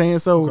 you know what I'm saying?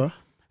 So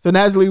So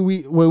naturally,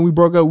 when we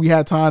broke up, we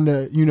had time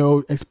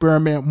to,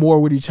 experiment more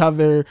with each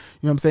other, you know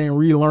what I'm saying,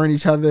 relearn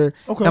each other.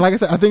 Okay. And like I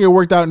said, I think it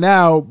worked out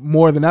now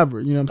more than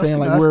ever, you know what I'm saying?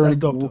 Like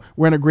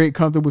we're in a great,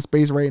 comfortable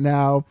space right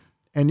now.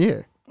 And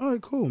yeah. All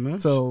right, cool, man.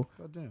 So,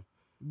 goddamn.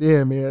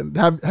 Yeah, man.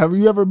 Have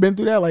you ever been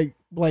through that? Like,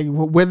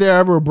 were there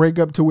ever a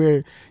breakup to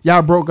where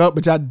y'all broke up,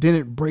 but y'all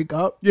didn't break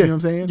up? Yeah. You know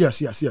what I'm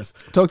saying? Yes.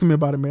 Talk to me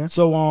about it, man.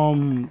 So,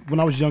 when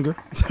I was younger,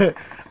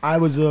 I'm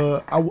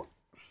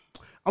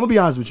gonna be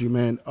honest with you,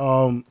 man.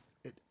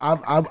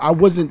 I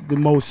wasn't the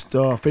most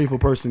faithful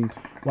person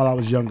while I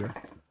was younger,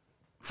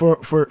 for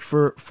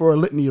a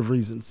litany of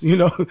reasons,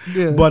 Yeah.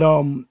 But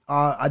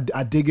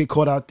I did get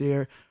caught out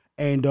there,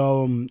 and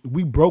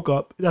we broke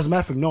up. As a matter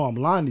of fact, no, I'm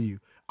lying to you.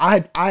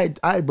 I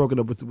had broken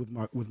up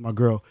with my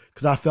girl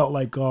because I felt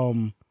like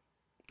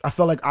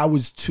I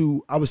was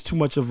too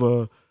much of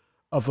a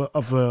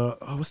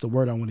what's the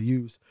word I want to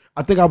use?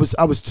 I think I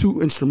was too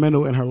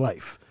instrumental in her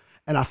life,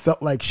 and I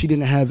felt like she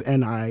didn't have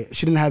an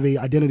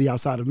identity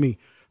outside of me.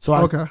 So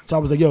I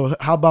was like, yo,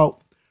 how about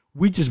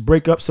we just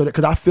break up so that,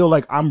 because I feel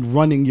like I'm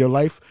running your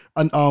life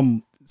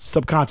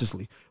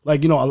subconsciously.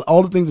 Like,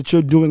 all the things that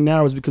you're doing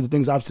now is because of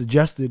things I've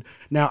suggested.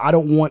 Now I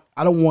don't want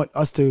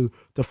us to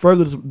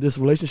further this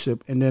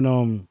relationship, and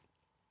then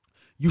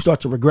you start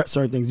to regret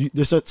certain things.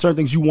 There's certain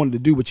things you wanted to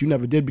do, but you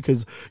never did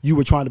because you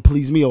were trying to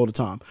please me all the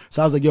time.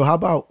 So I was like, yo, how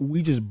about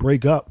we just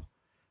break up,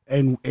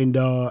 and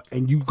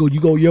you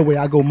go your way,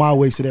 I go my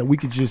way, so that we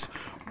could just,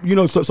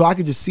 so I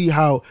could just see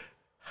how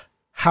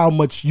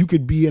much you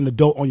could be an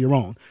adult on your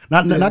own.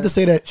 Not to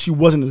say that she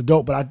wasn't an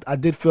adult, but I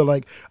did feel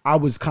like I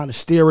was kind of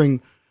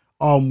steering,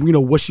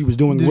 what she was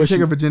doing. Did you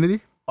take her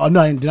virginity? No,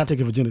 I did not take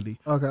her virginity.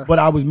 Okay. But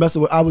I was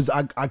messing with, I was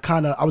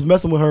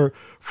messing with her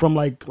from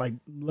like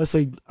let's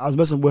say I was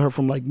messing with her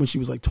from like when she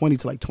was like 20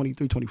 to like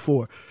 23,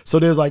 24. So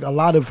there's like a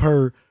lot of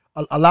her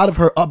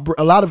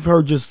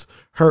just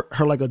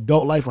her like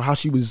adult life, or how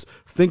she was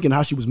thinking,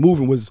 how she was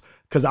moving, was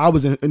because I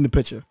was in the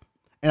picture.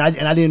 And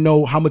I didn't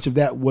know how much of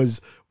that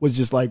was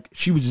just like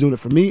she was doing it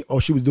for me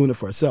or she was doing it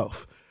for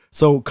herself.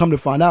 So come to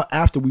find out,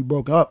 after we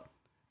broke up,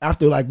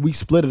 after like we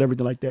split and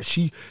everything like that,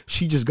 she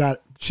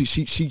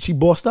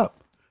bossed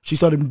up. She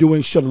started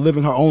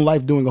living her own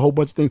life, doing a whole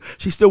bunch of things.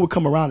 She still would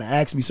come around and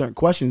ask me certain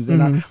questions,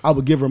 and I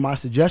would give her my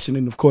suggestion,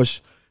 and of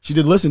course she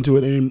did listen to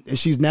it, and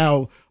she's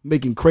now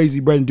making crazy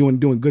bread and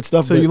doing good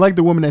stuff. So you like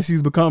the woman that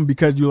she's become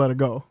because you let her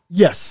go?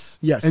 Yes.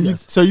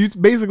 So you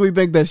basically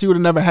think that she would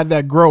have never had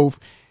that growth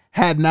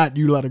had not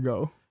you let her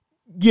go?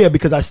 Yeah,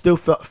 because I still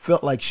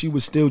felt like she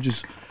was still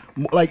just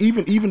like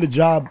even the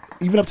job,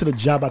 even up to the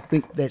job. I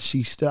think that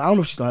she still, I don't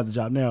know if she still has the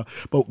job now,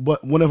 but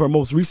one of her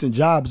most recent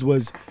jobs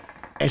was,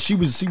 and she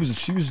was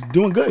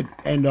doing good,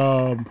 and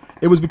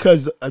it was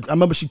because I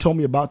remember she told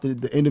me about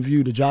the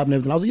interview, the job, and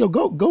everything. I was like, yo,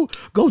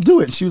 go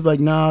do it. And she was like,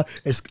 nah,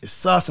 it's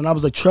sus. And I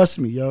was like, trust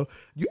me, yo,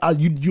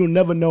 you'll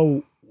never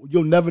know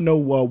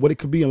what it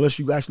could be unless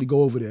you actually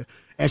go over there.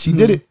 And she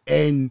did it,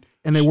 and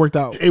it worked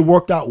out. It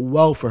worked out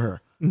well for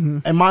her. Mm-hmm.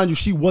 And mind you,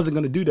 she wasn't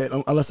going to do that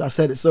unless I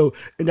said it. So,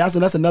 and that's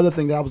another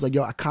thing that I was like,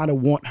 yo, I kind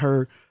of want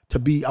her to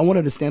be, I want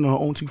her to stand on her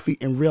own 2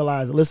 feet and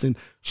realize, listen,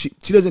 she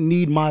doesn't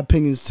need my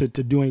opinions to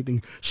do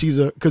anything.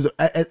 Because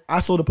I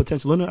saw the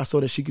potential in her. I saw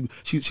that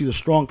she's a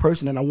strong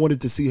person, and I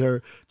wanted to see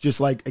her just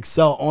like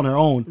excel on her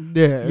own.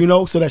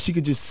 Yeah. So that she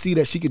could just see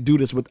that she could do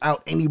this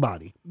without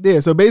anybody. Yeah.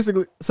 So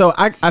basically,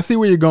 I see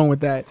where you're going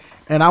with that.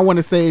 And I want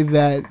to say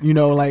that,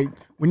 like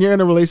when you're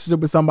in a relationship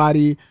with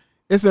somebody,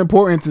 it's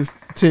important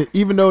to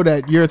even though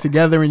that you're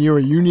together and you're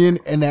a union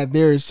and that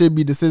there should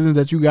be decisions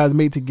that you guys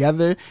make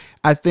together,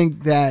 I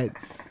think that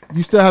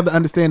you still have to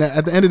understand that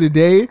at the end of the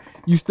day,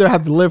 you still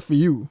have to live for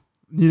you.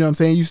 You know what I'm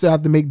saying? You still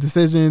have to make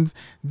decisions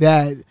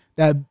that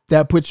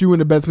that puts you in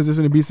the best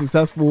position to be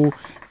successful.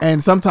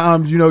 And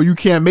sometimes, you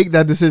can't make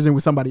that decision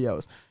with somebody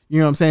else. You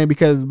know what I'm saying?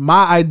 Because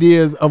my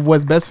ideas of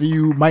what's best for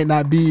you might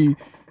not be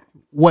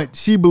what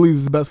she believes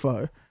is best for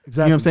her.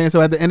 Exactly. You know what I'm saying?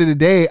 So at the end of the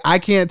day, I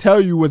can't tell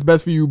you what's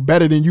best for you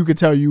better than you could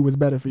tell you what's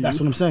better for you. That's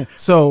what I'm saying.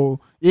 So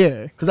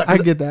yeah, because I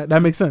get that.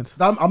 That makes sense.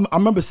 I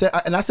remember saying,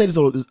 and I say this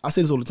all the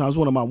time. It's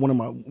one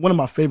of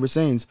my favorite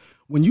sayings.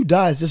 When you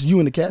die, it's just you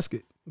in the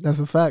casket. That's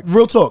a fact.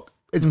 Real talk.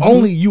 It's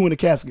only you in the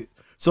casket.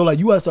 So like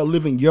you gotta start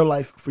living your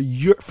life for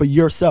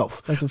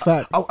yourself. That's a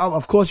fact.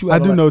 Of course you. I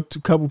do know a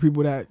couple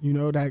people that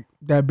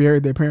that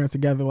buried their parents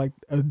together like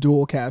a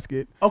dual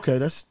casket. Okay,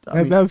 that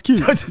was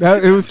cute.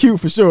 It was cute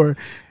for sure.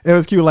 It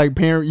was cute. Like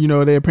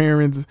their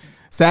parents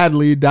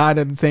sadly died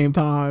at the same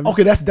time.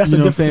 Okay, that's a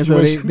different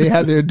situation. So they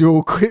had their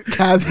dual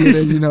casket,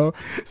 and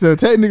so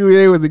technically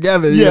they was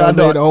together. I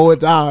know the whole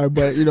time,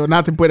 but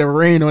not to put a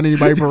rain on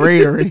anybody's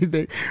parade or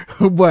anything.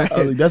 But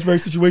that's very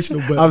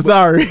situational. But I'm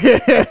sorry.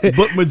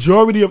 But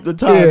majority of the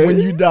time, when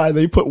you die,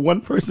 they put one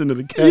person in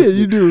the casket. Yeah,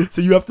 you do.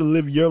 So you have to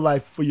live your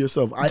life for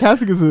yourself.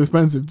 Caskets are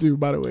expensive too,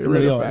 by the way.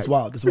 Really are. It's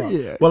wild. It's wild.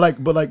 Yeah.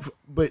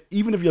 But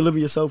even if you're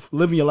living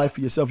your life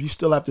for yourself, you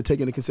still have to take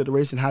into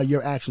consideration how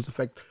your actions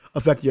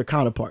affect your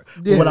counterpart.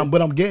 Yeah. But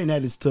what I'm getting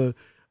at is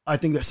I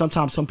think that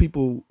sometimes some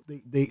people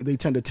they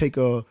tend to take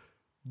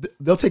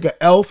they'll take an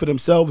L for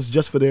themselves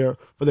just for their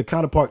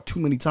counterpart too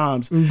many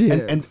times,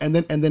 and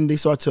then they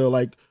start to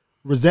like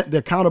resent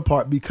their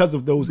counterpart because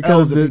of those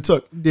L's that they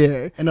took.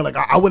 Yeah, and they're like,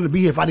 I wouldn't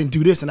be here if I didn't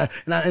do this, and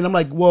I'm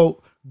like,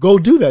 well, go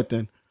do that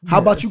then. How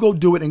about you go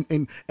do it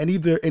and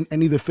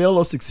either fail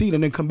or succeed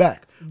and then come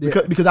back?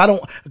 Because I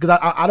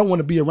don't want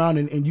to be around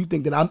and you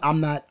think that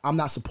I'm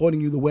not supporting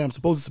you the way I'm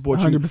supposed to support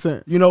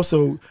 100%. you.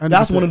 So 100%.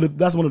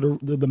 that's one of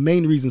the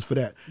main reasons for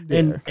that.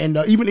 Yeah. And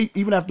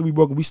even after we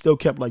broke, we still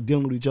kept like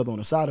dealing with each other on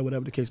the side or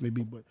whatever the case may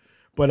be.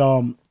 But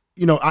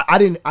I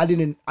didn't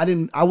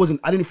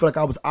feel like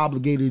I was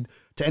obligated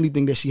to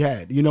anything that she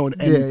had, and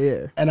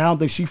I don't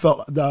think she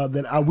felt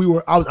that I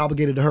was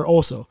obligated to her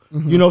also,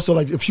 so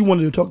like if she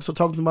wanted to talk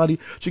to somebody,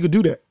 she could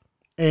do that,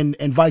 and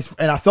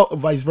I felt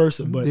vice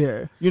versa, but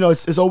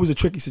it's always a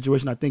tricky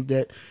situation. I think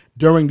that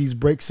during these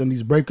breaks and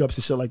these breakups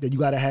and shit like that, you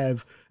gotta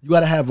have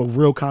a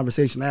real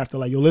conversation after,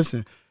 like, yo,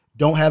 listen,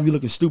 don't have you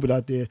looking stupid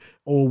out there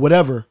or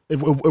whatever.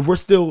 If we're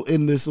still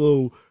in this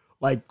little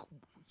like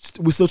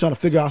we're still trying to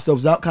figure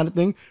ourselves out kind of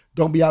thing,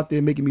 don't be out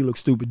there making me look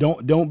stupid.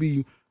 Don't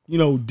be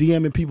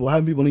DMing people,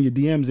 having people in your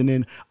DMs, and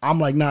then I'm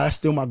like, nah, that's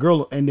still my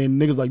girl, and then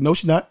niggas like, no,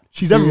 she's not.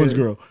 She's everyone's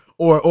girl,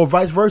 or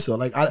vice versa.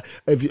 Like,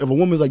 if a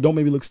woman's like, don't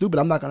make me look stupid,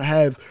 I'm not gonna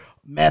have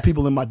mad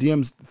people in my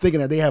DMs thinking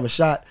that they have a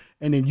shot,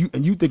 and then you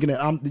thinking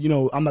that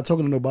I'm not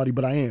talking to nobody,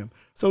 but I am.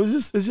 So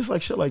it's just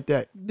like shit like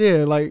that.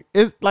 Yeah, like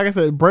it's like I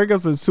said,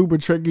 breakups are super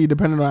tricky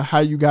depending on how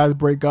you guys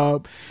break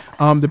up,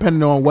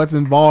 depending on what's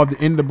involved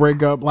in the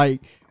breakup.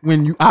 Like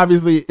when you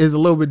obviously is a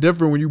little bit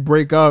different when you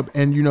break up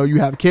and you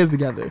have kids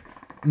together.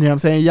 You know what I'm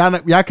saying?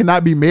 Y'all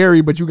cannot be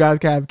married, but you guys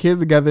can have kids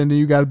together, and then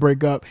you guys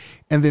break up,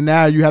 and then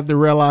now you have to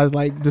realize,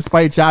 like,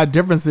 despite y'all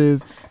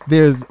differences,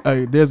 there's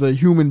a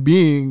human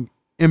being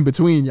in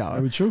between y'all.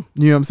 Very true.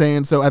 You know what I'm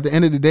saying? So at the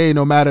end of the day,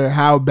 no matter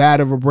how bad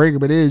of a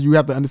breakup it is, you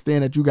have to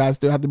understand that you guys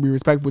still have to be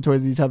respectful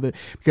towards each other,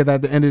 because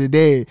at the end of the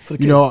day,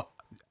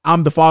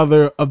 I'm the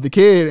father of the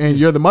kid, and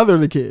you're the mother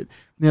of the kid.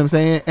 You know what I'm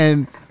saying?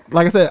 And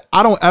like I said,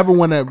 I don't ever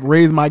want to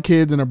raise my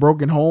kids in a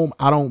broken home.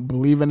 I don't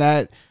believe in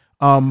that.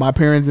 My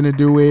parents didn't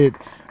do it.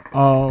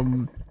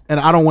 And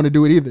I don't want to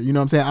do it either. You know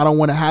what I'm saying? I don't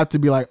want to have to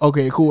be like,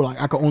 okay, cool.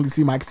 Like I can only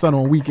see my son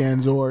on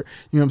weekends, or,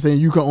 you know what I'm saying?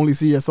 You can only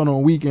see your son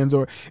on weekends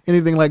or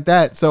anything like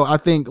that. So I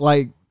think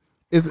like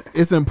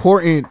it's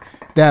important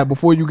that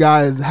before you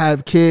guys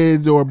have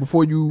kids, or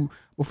before you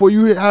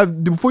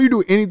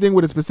do anything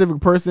with a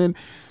specific person,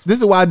 this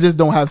is why I just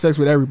don't have sex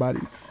with everybody.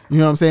 You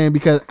know what I'm saying?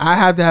 Because I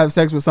have to have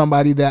sex with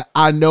somebody that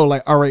I know,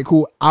 like, all right,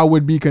 cool, I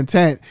would be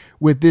content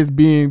with this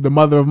being the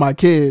mother of my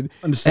kid.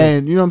 Understand.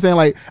 And you know what I'm saying?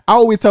 Like, I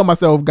always tell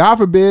myself, God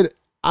forbid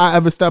I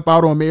ever step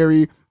out on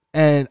Mary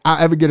and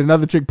I ever get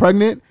another chick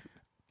pregnant,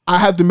 I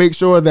have to make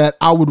sure that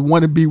I would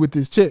want to be with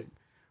this chick.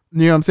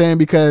 You know what I'm saying?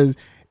 Because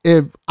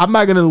if I'm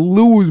not going to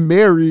lose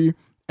Mary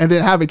and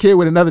then have a kid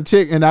with another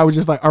chick, and I was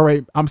just like, all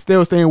right, I'm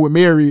still staying with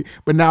Mary,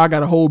 but now I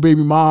got a whole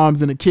baby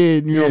moms and a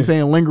kid, you know what I'm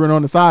saying, lingering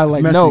on the side.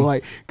 Like, no,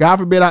 like, God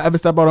forbid I ever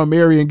step out on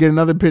Mary and get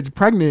another bitch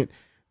pregnant,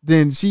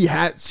 then she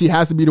has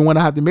to be the one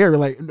I have to marry.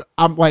 Like,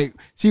 I'm like,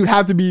 she would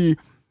have to be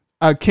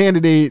a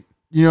candidate,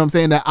 you know what I'm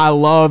saying, that I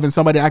love and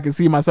somebody I can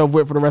see myself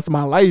with for the rest of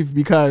my life,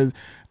 because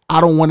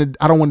I don't want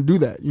to do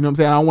that. You know what I'm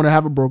saying? I don't want to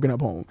have a broken up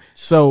home.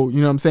 So,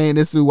 you know what I'm saying?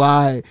 This is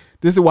why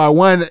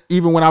one,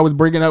 even when I was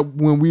breaking up,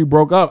 when we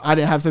broke up, I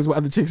didn't have sex with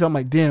other chicks. I'm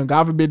like, damn,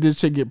 God forbid this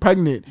chick get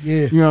pregnant.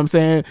 Yeah. You know what I'm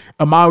saying?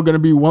 Am I going to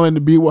be willing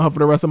to be with her for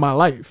the rest of my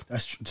life?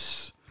 That's true.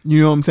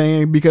 You know what I'm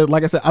saying? Because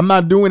like I said, I'm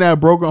not doing that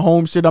broken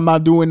home shit. I'm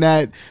not doing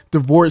that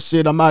divorce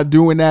shit. I'm not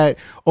doing that,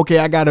 okay,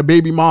 I got a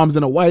baby moms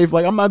and a wife.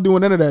 Like, I'm not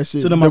doing none of that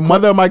shit. So the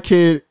mother of my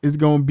kid is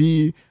going to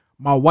be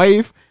my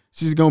wife.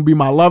 She's gonna be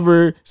my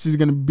lover. She's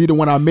gonna be the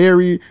one I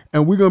marry,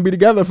 and we're gonna be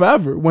together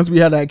forever once we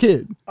have that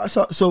kid.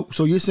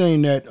 So you're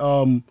saying that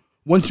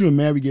once you and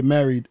Mary get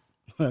married.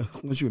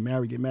 Once you and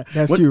Mary get married.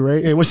 That's cute,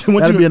 right? Yeah,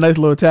 that'd be a nice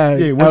little tag.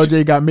 Yeah,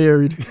 LJ got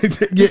married.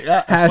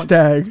 Yeah,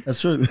 hashtag.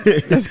 That's true.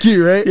 That's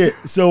cute, right? Yeah.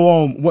 So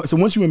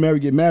once you and Mary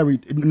get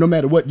married, no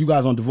matter what, you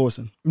guys aren't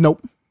divorcing.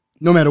 Nope.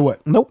 No matter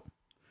what. Nope.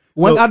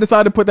 Once I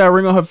decide to put that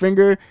ring on her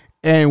finger,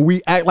 and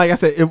we act like I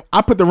said, if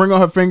I put the ring on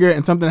her finger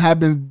and something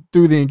happens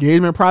through the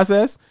engagement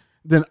process,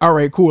 then all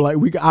right, cool. Like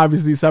we can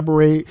obviously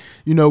separate,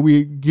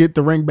 we get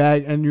the ring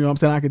back and you know what I'm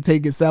saying, I can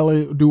take it, sell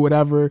it, do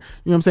whatever, you know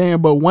what I'm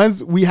saying? But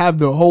once we have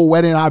the whole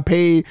wedding, I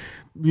pay,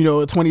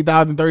 $20,000,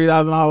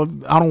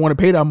 $30,000, I don't want to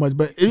pay that much.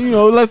 But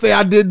let's say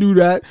I did do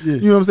that, you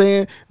know what I'm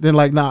saying? Then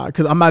like, nah,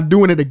 because I'm not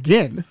doing it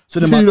again.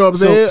 So then you know what I'm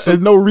saying? There's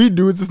no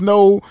redo.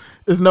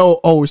 It's no,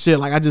 oh shit,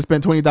 like I just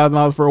spent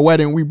 $20,000 for a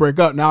wedding, we break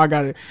up. Now I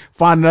gotta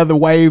find another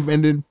wife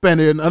and then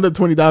spend another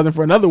 $20,000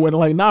 for another wedding.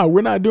 Like, nah,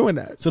 we're not doing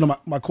that. So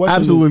my question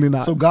absolutely is,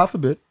 not. So God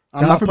forbid.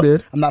 I'm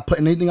not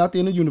putting anything out there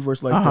in the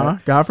universe like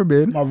that. God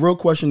forbid. My real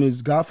question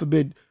is, God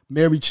forbid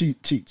Mary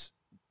cheats.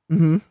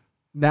 Mm-hmm.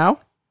 Now?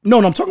 No,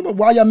 I'm talking about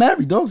why y'all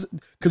married, dogs.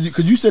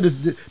 Because you said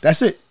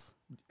that's it.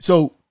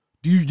 So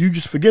do you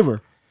just forgive her?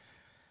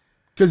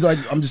 Because like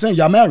I'm just saying,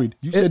 y'all married.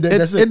 You said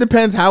that's it. It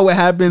depends how it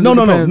happens. No.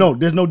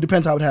 There's no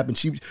depends how it happened.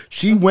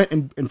 She went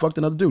and fucked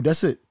another dude.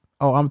 That's it.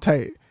 Oh, I'm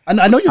tight.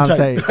 I know you're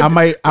tight. I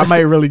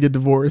might really get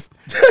divorced,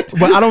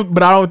 but I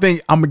don't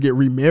think I'm gonna get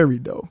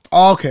remarried though.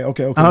 Oh, okay. I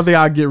don't think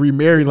I'll get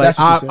remarried. Like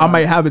I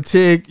might have a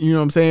chick. You know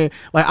what I'm saying?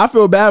 Like I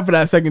feel bad for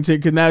that second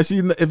chick because now if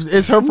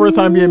it's her first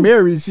time being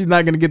married, she's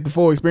not gonna get the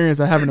full experience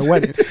of having a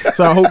wedding.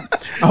 So I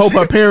hope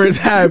her parents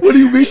have. What do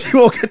you mean she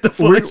won't get the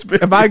full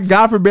experience? If I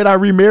God forbid I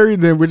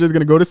remarried, then we're just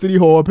gonna go to City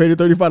Hall, pay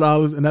the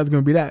 $35, and that's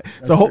gonna be that.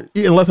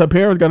 Unless her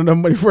parents got enough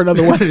money for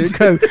another wedding,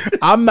 because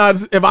I'm not.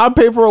 If I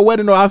pay for a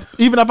wedding or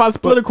even if I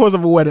split the cost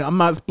of a wedding, I'm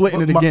not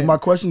splitting it again. My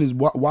question is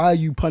why are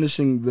you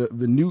punishing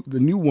the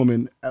new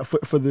woman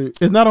for the?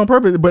 It's not on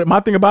purpose, but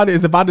my thing about it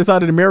is if I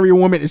decided to marry a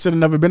woman, it should have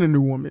never been a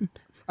new woman.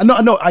 I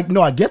know.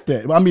 I get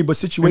that. I mean, but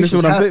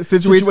situations happen.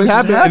 Situations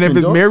happen, and if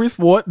it's Mary's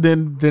fault,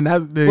 then it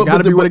got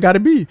to be what it got to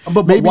be.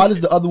 But why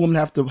does the other woman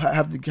have to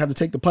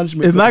take the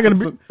punishment? It's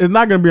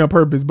not gonna be on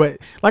purpose. But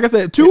like I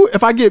said,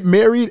 if I get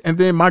married and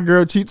then my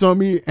girl cheats on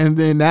me, and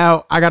then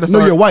now I got to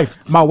start. No, your wife.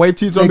 My wife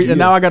cheats on me, and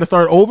now I got to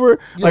start over.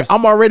 Yes. Like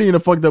I'm already in a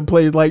fucked up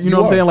place. Like you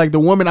know what I'm saying? Like the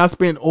woman I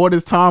spent all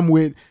this time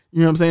with. You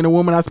know what I'm saying? The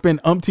woman I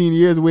spent umpteen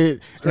years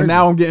with, and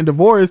now I'm getting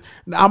divorced.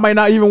 I might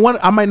not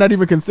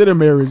even consider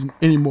marriage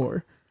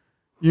anymore.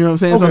 You know what I'm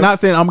saying? Okay. So I'm not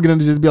saying I'm gonna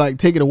just be like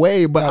take it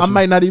away, but I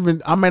might not even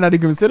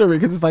consider it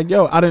because it's like,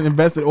 yo, I done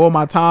invested all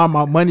my time,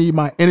 my money,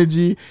 my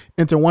energy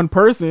into one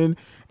person,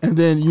 and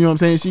then you know what I'm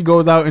saying, she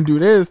goes out and do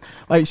this.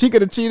 Like she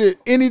could have cheated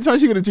anytime.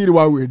 She could have cheated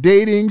while we were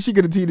dating. She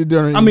could have cheated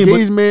during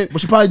engagement.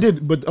 But she probably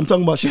did. But I'm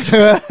talking about she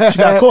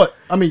got caught.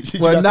 I mean, she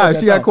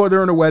got caught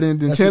during the wedding.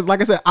 Then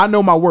like I said, I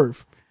know my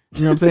worth.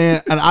 You know what I'm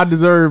saying? And I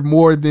deserve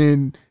more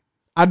than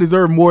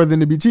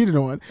to be cheated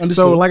on. Understood.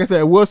 So like I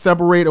said, we'll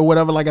separate or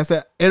whatever. Like I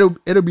said,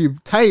 it'll be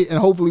tight and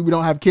hopefully we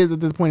don't have kids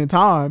at this point in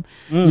time.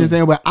 You know what I'm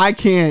saying? But I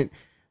can't,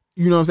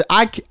 you know what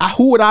I'm saying?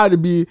 Who would I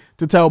be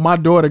to tell my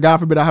daughter,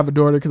 God forbid I have a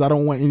daughter because I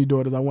don't want any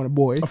daughters, I want a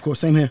boy. Of course,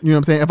 same here. You know what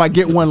I'm saying? If I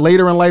get one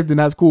later in life, then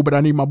that's cool, but I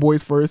need my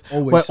boys first.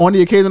 Always. But on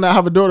the occasion I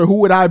have a daughter, who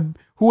would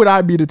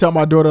I be to tell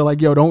my daughter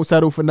like, yo, don't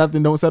settle for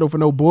nothing, don't settle for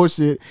no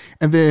bullshit,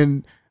 and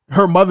then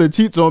her mother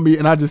cheats on me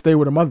and I just stay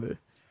with her mother.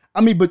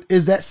 I mean, but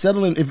is that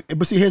settling?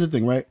 But see, here's the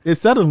thing, right?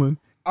 It's settling.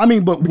 I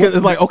mean, but because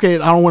it's like, okay,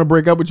 I don't want to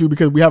break up with you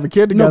because we have a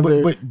kid together.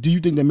 No, but do you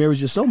think that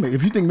marriage is your soulmate?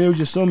 If you think marriage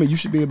is your soulmate, you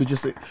should be able to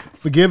just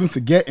forgive and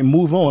forget and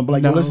move on. But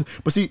like, no.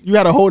 But see, you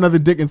had a whole nother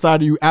dick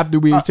inside of you after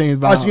we exchanged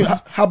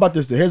vows. How about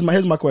this? Then?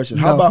 Here's my question.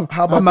 How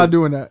about I'm not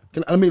doing that.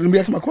 Let me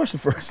ask my question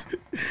first.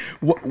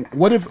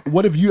 What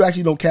if you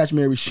actually don't catch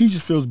Mary? She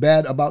just feels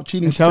bad about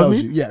cheating. She tells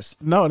you, yes.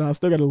 No, I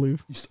still got to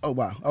leave. Oh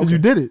wow, okay. You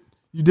did it.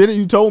 You did it.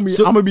 You told me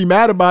I'm gonna be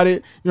mad about it. You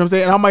know what I'm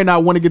saying? And I might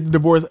not want to get the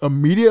divorce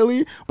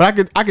immediately,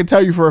 but I could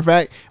tell you for a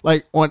fact,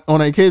 like on an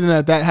occasion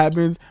that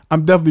happens,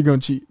 I'm definitely gonna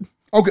cheat.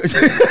 Okay,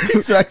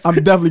 I'm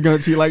definitely gonna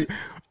cheat. Like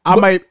I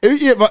might,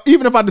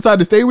 even if I decide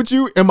to stay with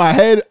you, in my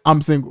head, I'm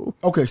single.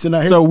 Okay,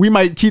 so we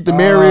might keep the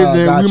marriage,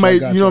 and we might,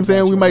 you know what I'm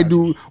saying?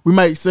 We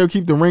might still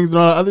keep the rings and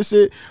all that other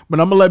shit.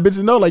 But I'm gonna let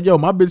bitches know, like, yo,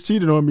 my bitch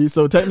cheated on me.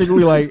 So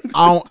technically, like,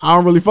 I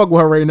don't really fuck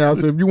with her right now.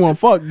 So if you want to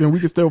fuck, then we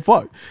can still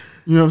fuck.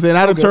 You know what I'm saying?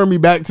 That'll turn me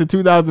back to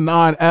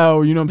 2009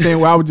 L, you know what I'm saying?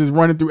 Where I was just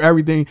running through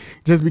everything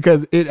just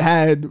because it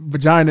had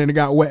vagina and it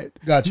got wet.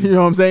 Gotcha. You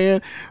know what I'm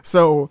saying?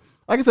 So,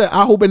 like I said,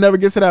 I hope it never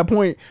gets to that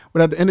point.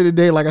 But at the end of the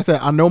day, like I said,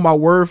 I know my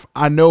worth.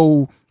 I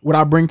know what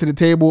I bring to the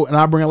table, and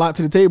I bring a lot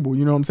to the table.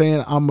 You know what I'm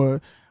saying?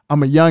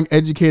 I'm a young,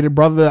 educated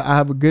brother. I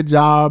have a good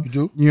job. You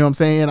do? You know what I'm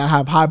saying? I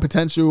have high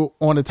potential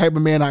on the type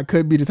of man I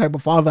could be, the type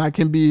of father I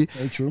can be.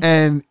 Very true.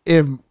 And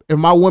if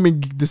my woman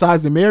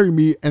decides to marry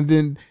me and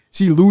then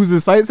she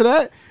loses sight to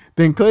that,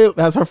 then clearly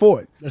that's her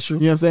fault. That's true.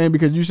 You know what I'm saying?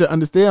 Because you should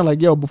understand,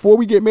 like, yo, before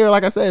we get married,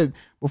 like I said,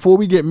 before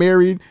we get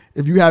married,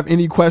 if you have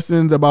any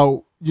questions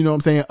about, you know what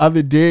I'm saying,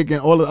 other dick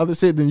and all the other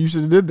shit, then you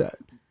should have did that.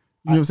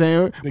 You know what I'm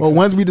saying? But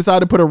once we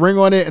decided to put a ring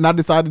on it and I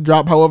decided to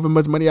drop however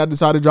much money I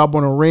decided to drop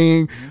on a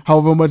ring,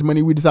 however much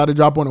money we decided to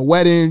drop on a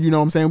wedding, you know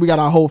what I'm saying? We got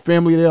our whole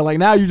family there. Like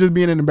now you're just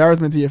being an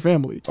embarrassment to your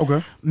family. Okay.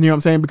 You know what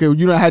I'm saying? Because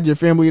you don't had your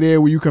family there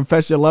where you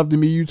confessed your love to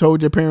me. You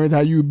told your parents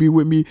how you would be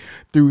with me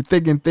through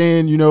thick and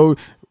thin, you know,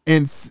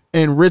 in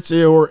rich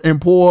or in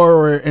poor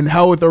or in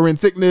health or in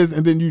sickness,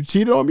 and then you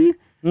cheated on me.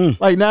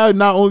 Like now,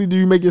 not only do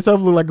you make yourself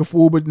look like a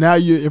fool, but now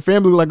your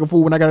family look like a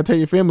fool. When I gotta tell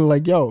your family,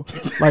 like yo,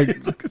 like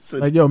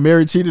yo,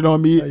 Mary cheated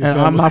on me, and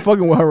I'm not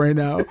fucking with her right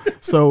now.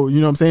 So you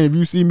know what I'm saying? If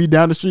you see me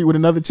down the street with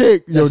another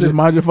chick, yo, just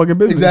mind your fucking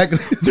business. Exactly.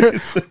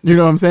 You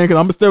know what I'm saying? Because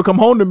I'm gonna still come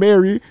home to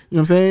Mary. You know what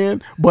I'm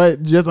saying?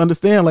 But just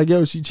understand, like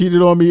yo, she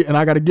cheated on me, and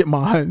I gotta get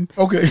mine.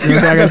 Okay. You know what I'm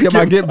saying? I gotta get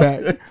my get back.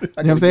 You know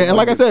what I'm saying? And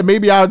like I said,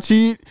 maybe I'll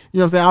cheat. You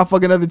know what I'm saying? I'll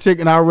fuck another chick,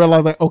 and I'll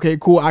realize like, okay,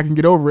 cool, I can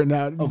get over it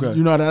now. Okay.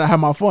 You know that I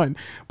have my fun,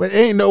 but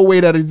ain't no way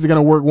that it's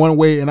gonna work one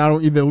way, and I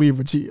don't either leave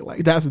or cheat. Like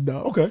that's a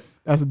dub. Okay.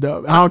 That's a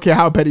dub. I don't care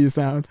how petty it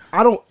sounds.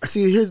 I don't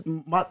see. Here's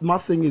my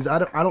thing is I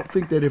don't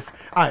think that if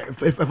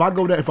I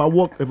go there, if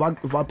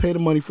I pay the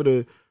money for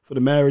the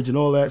marriage and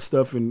all that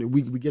stuff, and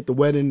we get the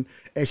wedding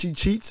and she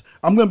cheats,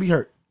 I'm gonna be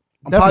hurt.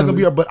 I'm probably gonna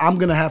be hurt, but I'm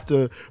gonna have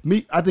to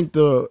meet. I think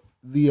the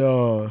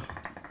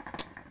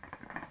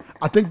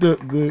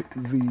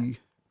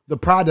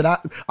pride that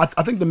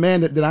I think the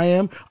man that I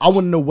am, I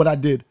want to know what I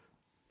did.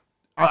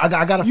 I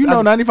gotta.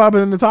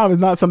 95% of the time it's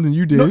not something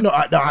you did. No.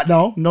 Like I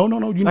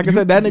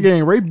said, that nigga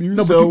ain't raped you.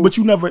 No, so. but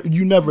you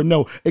never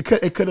know. It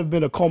could have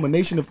been a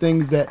culmination of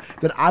things that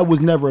I was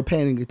never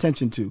paying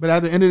attention to. But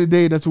at the end of the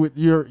day, that's what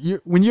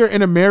when you're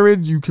in a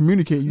marriage, you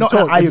communicate. You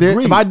talk. I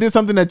agree. If I did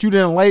something that you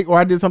didn't like, or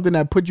I did something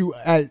that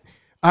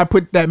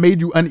that made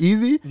you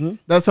uneasy,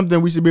 that's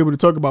something we should be able to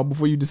talk about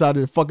before you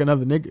decided to fuck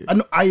another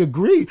nigga. I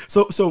agree.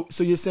 So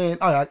you're saying,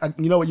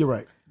 you know what, you're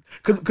right.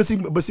 Cause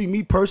see,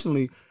 me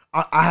personally,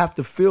 I have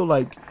to feel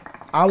like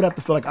I would have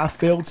to feel like I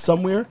failed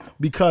somewhere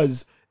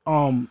because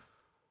I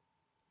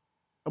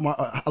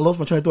lost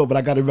my train of thought, but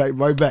I got it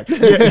right back.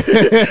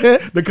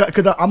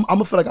 Because I'm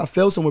gonna feel like I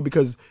failed somewhere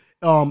because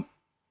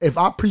if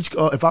I preach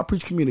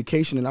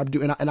communication and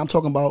I'm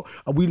talking about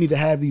we need to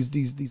have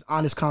these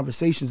honest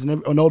conversations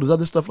and all this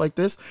other stuff like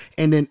this,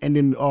 and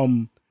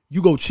then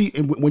you go cheat,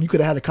 and when you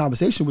could have had a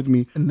conversation with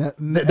me, and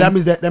that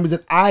means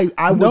that I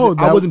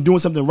wasn't doing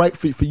something right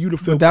for you to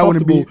feel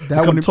comfortable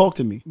to come talk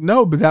to me.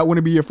 No, but that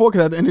wouldn't be your fault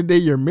because at the end of the day,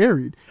 you're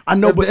married. I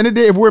know, but at the end of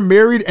the day, if we're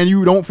married and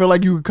you don't feel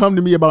like you could come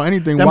to me about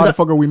anything, why the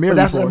fuck are we married?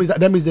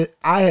 That means that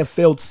I have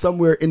failed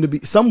somewhere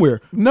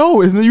somewhere.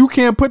 No, you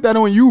can't put that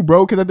on you,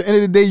 bro. Because at the end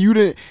of the day, you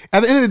didn't.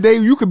 At the end of the day,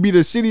 you could be the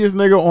shittiest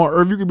nigga on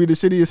earth. You could be the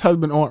shittiest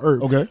husband on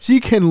earth. Okay,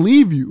 she can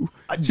leave you.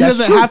 She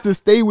doesn't have to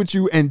stay with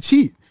you and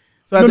cheat.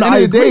 So at the end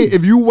of the day,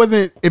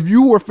 if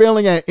you were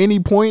failing at any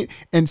point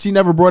and she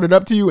never brought it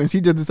up to you and she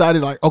just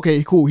decided like,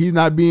 okay, cool, he's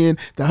not being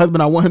the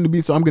husband I want him to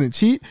be, so I'm gonna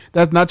cheat,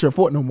 that's not your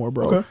fault no more,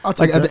 bro. Okay, I'll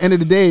take like at the end of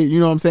the day, you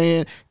know what I'm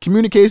saying?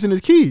 Communication is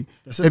key.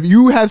 If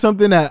you had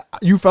something that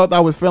you felt I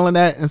was failing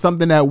at and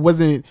something that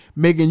wasn't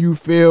making you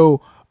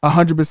feel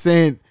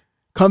 100%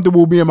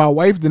 comfortable being my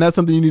wife, then that's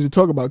something you need to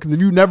talk about. Because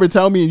if you never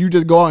tell me and you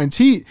just go out and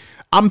cheat,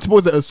 I'm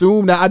supposed to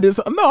assume that I did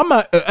something. No, I'm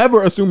not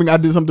ever assuming I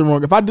did something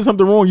wrong. If I did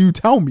something wrong, you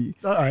tell me.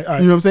 All right. You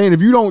know what I'm saying?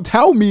 If you don't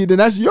tell me, then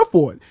that's your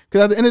fault.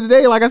 Because at the end of the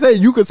day, like I said,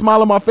 you could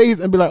smile on my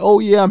face and be like, oh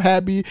yeah, I'm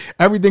happy.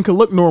 Everything could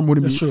look normal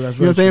to me. That's true. That's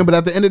you know what I'm saying? But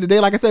at the end of the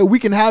day, like I said, we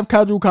can have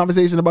casual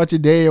conversation about your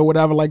day or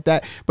whatever like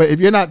that. But if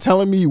you're not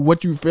telling me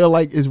what you feel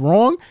like is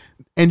wrong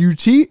and you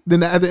cheat,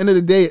 then at the end of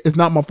the day, it's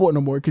not my fault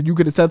no more because you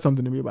could have said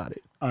something to me about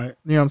it. All right.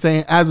 You know what I'm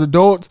saying? As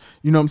adults,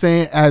 you know what I'm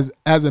saying?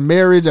 As a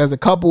marriage, as a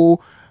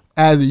couple,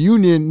 as a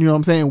union, you know what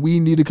I'm saying? We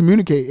need to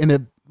communicate. And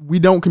if we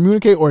don't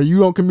communicate or you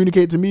don't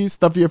communicate to me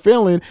stuff you're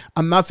feeling,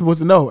 I'm not supposed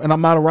to know. And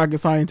I'm not a rocket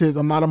scientist.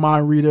 I'm not a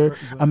mind reader.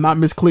 I'm not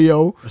Miss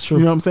Cleo. That's true.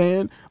 You know what I'm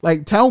saying?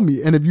 Like, tell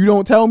me. And if you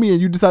don't tell me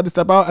and you decide to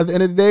step out at the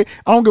end of the day,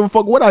 I don't give a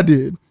fuck what I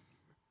did.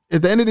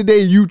 At the end of the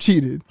day, you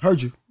cheated.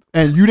 Heard you.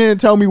 And you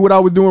didn't tell me what I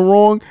was doing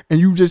wrong, and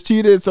you just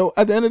cheated. So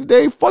at the end of the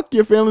day, fuck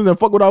your feelings and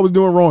fuck what I was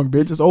doing wrong,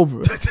 bitch. It's over.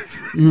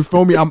 You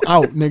feel me? I'm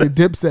out, nigga.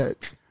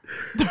 Dipset.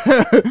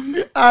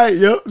 All right,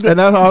 yo. And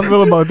that's how I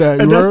feel about that.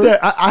 And that's that.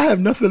 I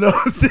have nothing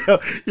else.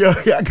 Yo,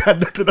 I got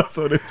nothing else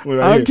on this one.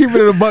 I'm keeping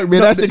it a buck,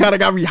 man. That shit kind of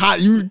got me hot.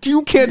 You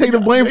can't take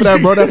the blame for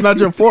that, bro. That's not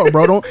your fault,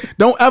 bro.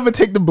 Don't ever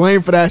take the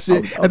blame for that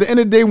shit. At the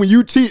end of the day, when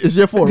you cheat, it's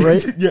your fault,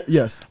 right?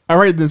 Yes. All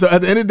right, then. So at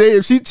the end of the day,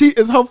 if she cheat,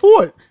 it's her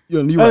fault.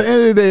 At the end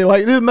of the day,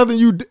 like there's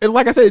nothing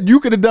like I said, you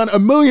could have done a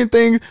million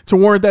things to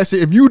warrant that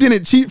shit. If you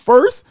didn't cheat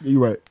first,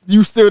 you're right.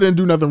 You still didn't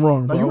do nothing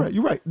wrong, bro. No, you're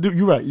right.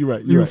 You're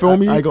right. You feel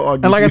me? I go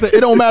argue. And like I said,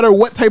 it don't matter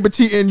what type of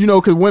cheating, you know,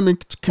 because women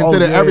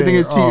consider everything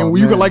is cheating.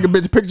 You can like a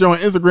bitch picture on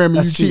Instagram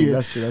and you cheat.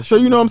 That's true. So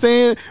you know what I'm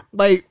saying?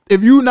 Like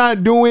if you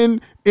not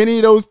doing any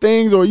of those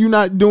things, or you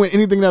not doing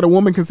anything that a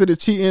woman considers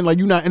cheating, like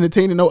you not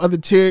entertaining no other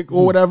chick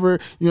or whatever, you know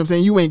what I'm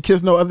saying? You ain't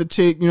kiss no other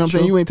chick, you know what I'm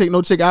saying? You ain't take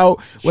no chick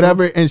out,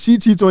 whatever, and she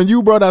cheats on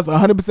you, bro, that's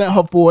 100%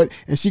 her fault,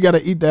 and she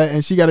gotta eat that,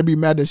 and she gotta be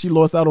mad that she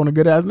lost out on a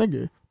good ass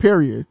nigga.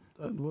 Period.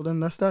 Well, then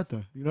that's that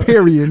then. You know?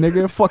 Period,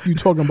 nigga. Fuck you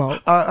talking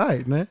about. All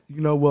right, man.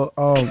 You know, well,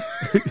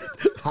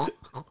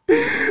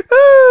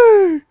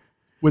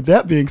 with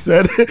that being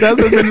said,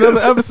 that's been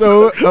another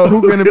episode of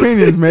Hookah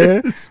Opinions,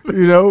 man.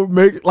 You know,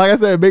 like I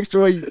said, make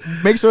sure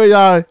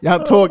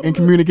y'all talk and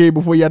communicate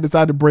before y'all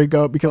decide to break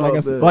up,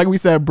 because like we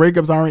said,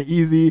 breakups aren't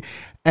easy,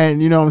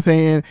 and you know what I'm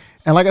saying.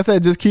 And like I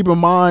said, just keep in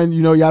mind,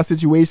 you know, y'all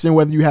situation,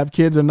 whether you have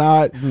kids or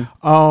not.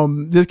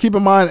 Mm-hmm. Just keep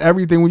in mind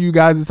everything when you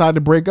guys decide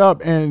to break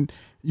up. And,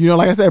 you know,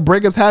 like I said,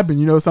 breakups happen.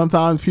 You know,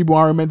 sometimes people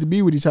aren't meant to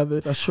be with each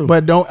other. That's true.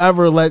 But don't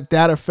ever let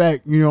that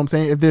affect, you know what I'm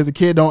saying? If there's a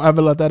kid, don't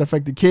ever let that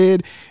affect the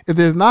kid. If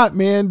there's not,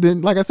 man,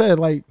 then like I said,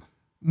 like,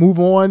 move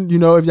on. You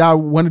know, if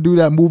y'all want to do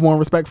that, move on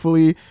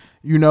respectfully,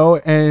 you know.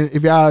 And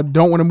if y'all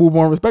don't want to move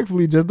on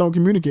respectfully, just don't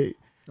communicate.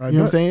 You know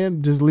what I'm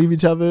saying? Just leave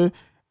each other.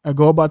 And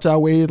go about your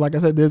ways. Like I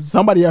said, there's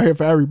somebody out here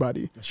for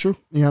everybody. That's true.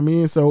 You know what I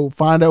mean? So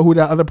find out who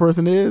that other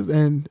person is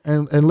and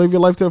live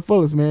your life to the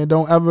fullest, man.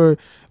 Don't ever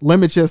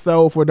limit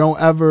yourself or don't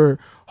ever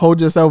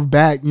hold yourself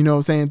back, you know what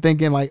I'm saying,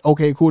 thinking like,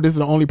 okay, cool, this is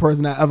the only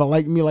person that ever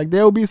liked me. Like,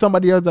 there will be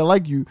somebody else that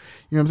like you. You know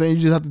what I'm saying?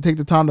 You just have to take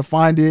the time to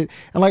find it.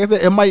 And like I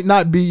said, it might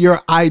not be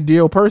your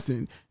ideal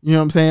person. You know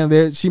what I'm saying?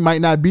 That she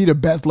might not be the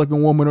best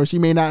looking woman, or she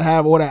may not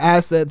have all the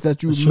assets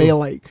that you may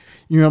like.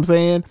 You know what I'm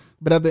saying?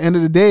 But at the end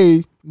of the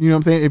day, you know what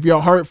I'm saying, if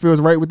your heart feels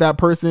right with that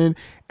person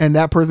and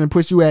that person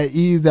puts you at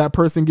ease, that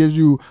person gives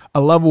you a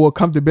level of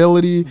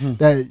comfortability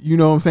that, you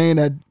know what I'm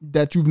saying,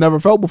 that you've never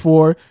felt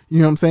before, you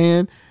know what I'm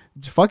saying,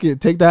 fuck it,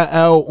 take that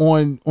out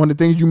on the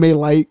things you may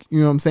like,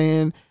 you know what I'm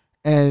saying,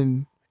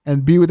 and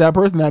be with that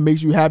person that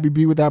makes you happy,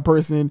 be with that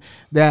person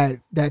that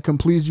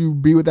completes you,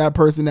 be with that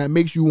person that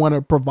makes you want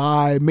to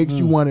provide, makes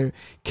you want to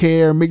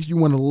care, makes you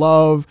want to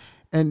love,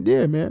 and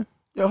yeah, man.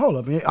 Yo, hold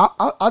up, man.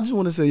 I just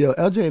want to say, yo,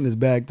 LJ in his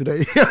bag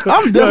today.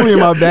 I'm definitely in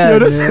my bag,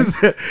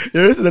 this man.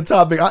 This is a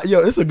topic. This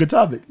is a good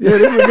topic. Yeah,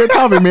 this is a good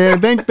topic,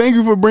 man. Thank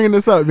you for bringing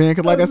this up, man.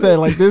 Because like I said,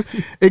 like this,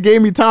 it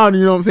gave me time,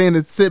 you know what I'm saying,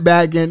 to sit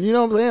back and, you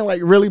know what I'm saying,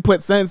 like really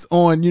put sense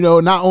on, you know,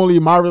 not only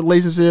my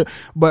relationship,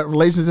 but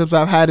relationships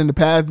I've had in the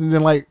past. And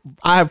then like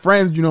I have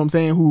friends, you know what I'm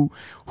saying,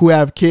 who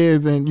have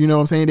kids, and, you know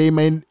what I'm saying,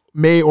 they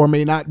may or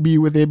may not be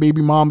with their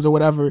baby moms or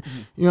whatever,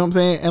 you know what I'm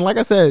saying? And like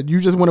I said, you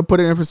just want to put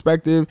it in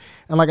perspective.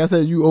 And like I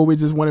said, you always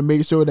just want to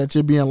make sure that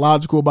you're being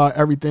logical about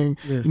everything.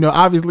 Yeah. You know,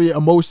 obviously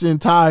emotion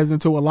ties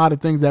into a lot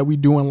of things that we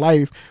do in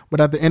life,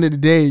 but at the end of the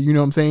day, you know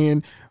what I'm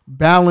saying,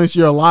 balance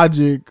your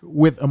logic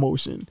with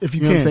emotion. If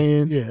you know can. What I'm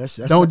saying? Yeah, that's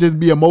don't just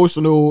be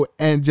emotional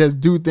and just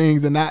do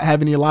things and not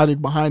have any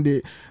logic behind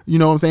it. You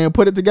know what I'm saying?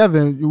 Put it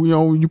together. You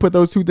know, when you put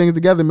those two things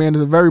together, man,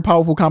 it's a very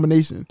powerful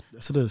combination.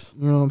 Yes, it is.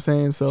 You know what I'm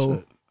saying? So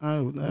shit.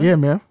 Yeah,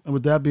 man. And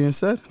with that being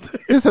said,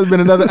 this has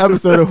been another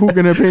episode of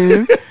Hookah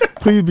Opinions.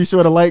 Please be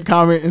sure to like,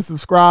 comment, and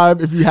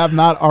subscribe if you have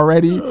not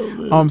already.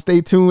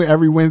 Stay tuned.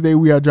 Every Wednesday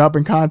we are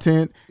dropping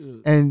content.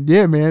 And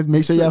yeah, man,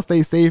 make sure y'all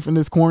stay safe in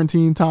this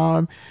quarantine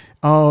time.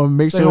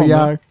 Make stay sure home,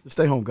 y'all man.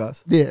 Stay home,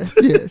 guys. Yeah.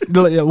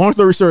 Long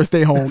story short,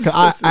 stay home.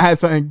 Cause I had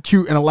something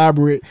cute and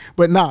elaborate,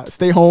 but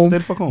stay home. Stay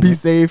the fuck home. Be man.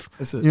 safe.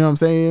 That's it. You know what I'm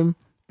saying?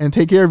 And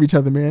take care of each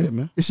other, man. Yeah,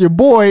 man. It's your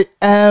boy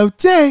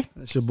LJ.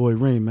 It's your boy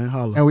Reem, man.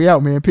 Holla. And we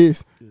out, man.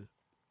 Peace.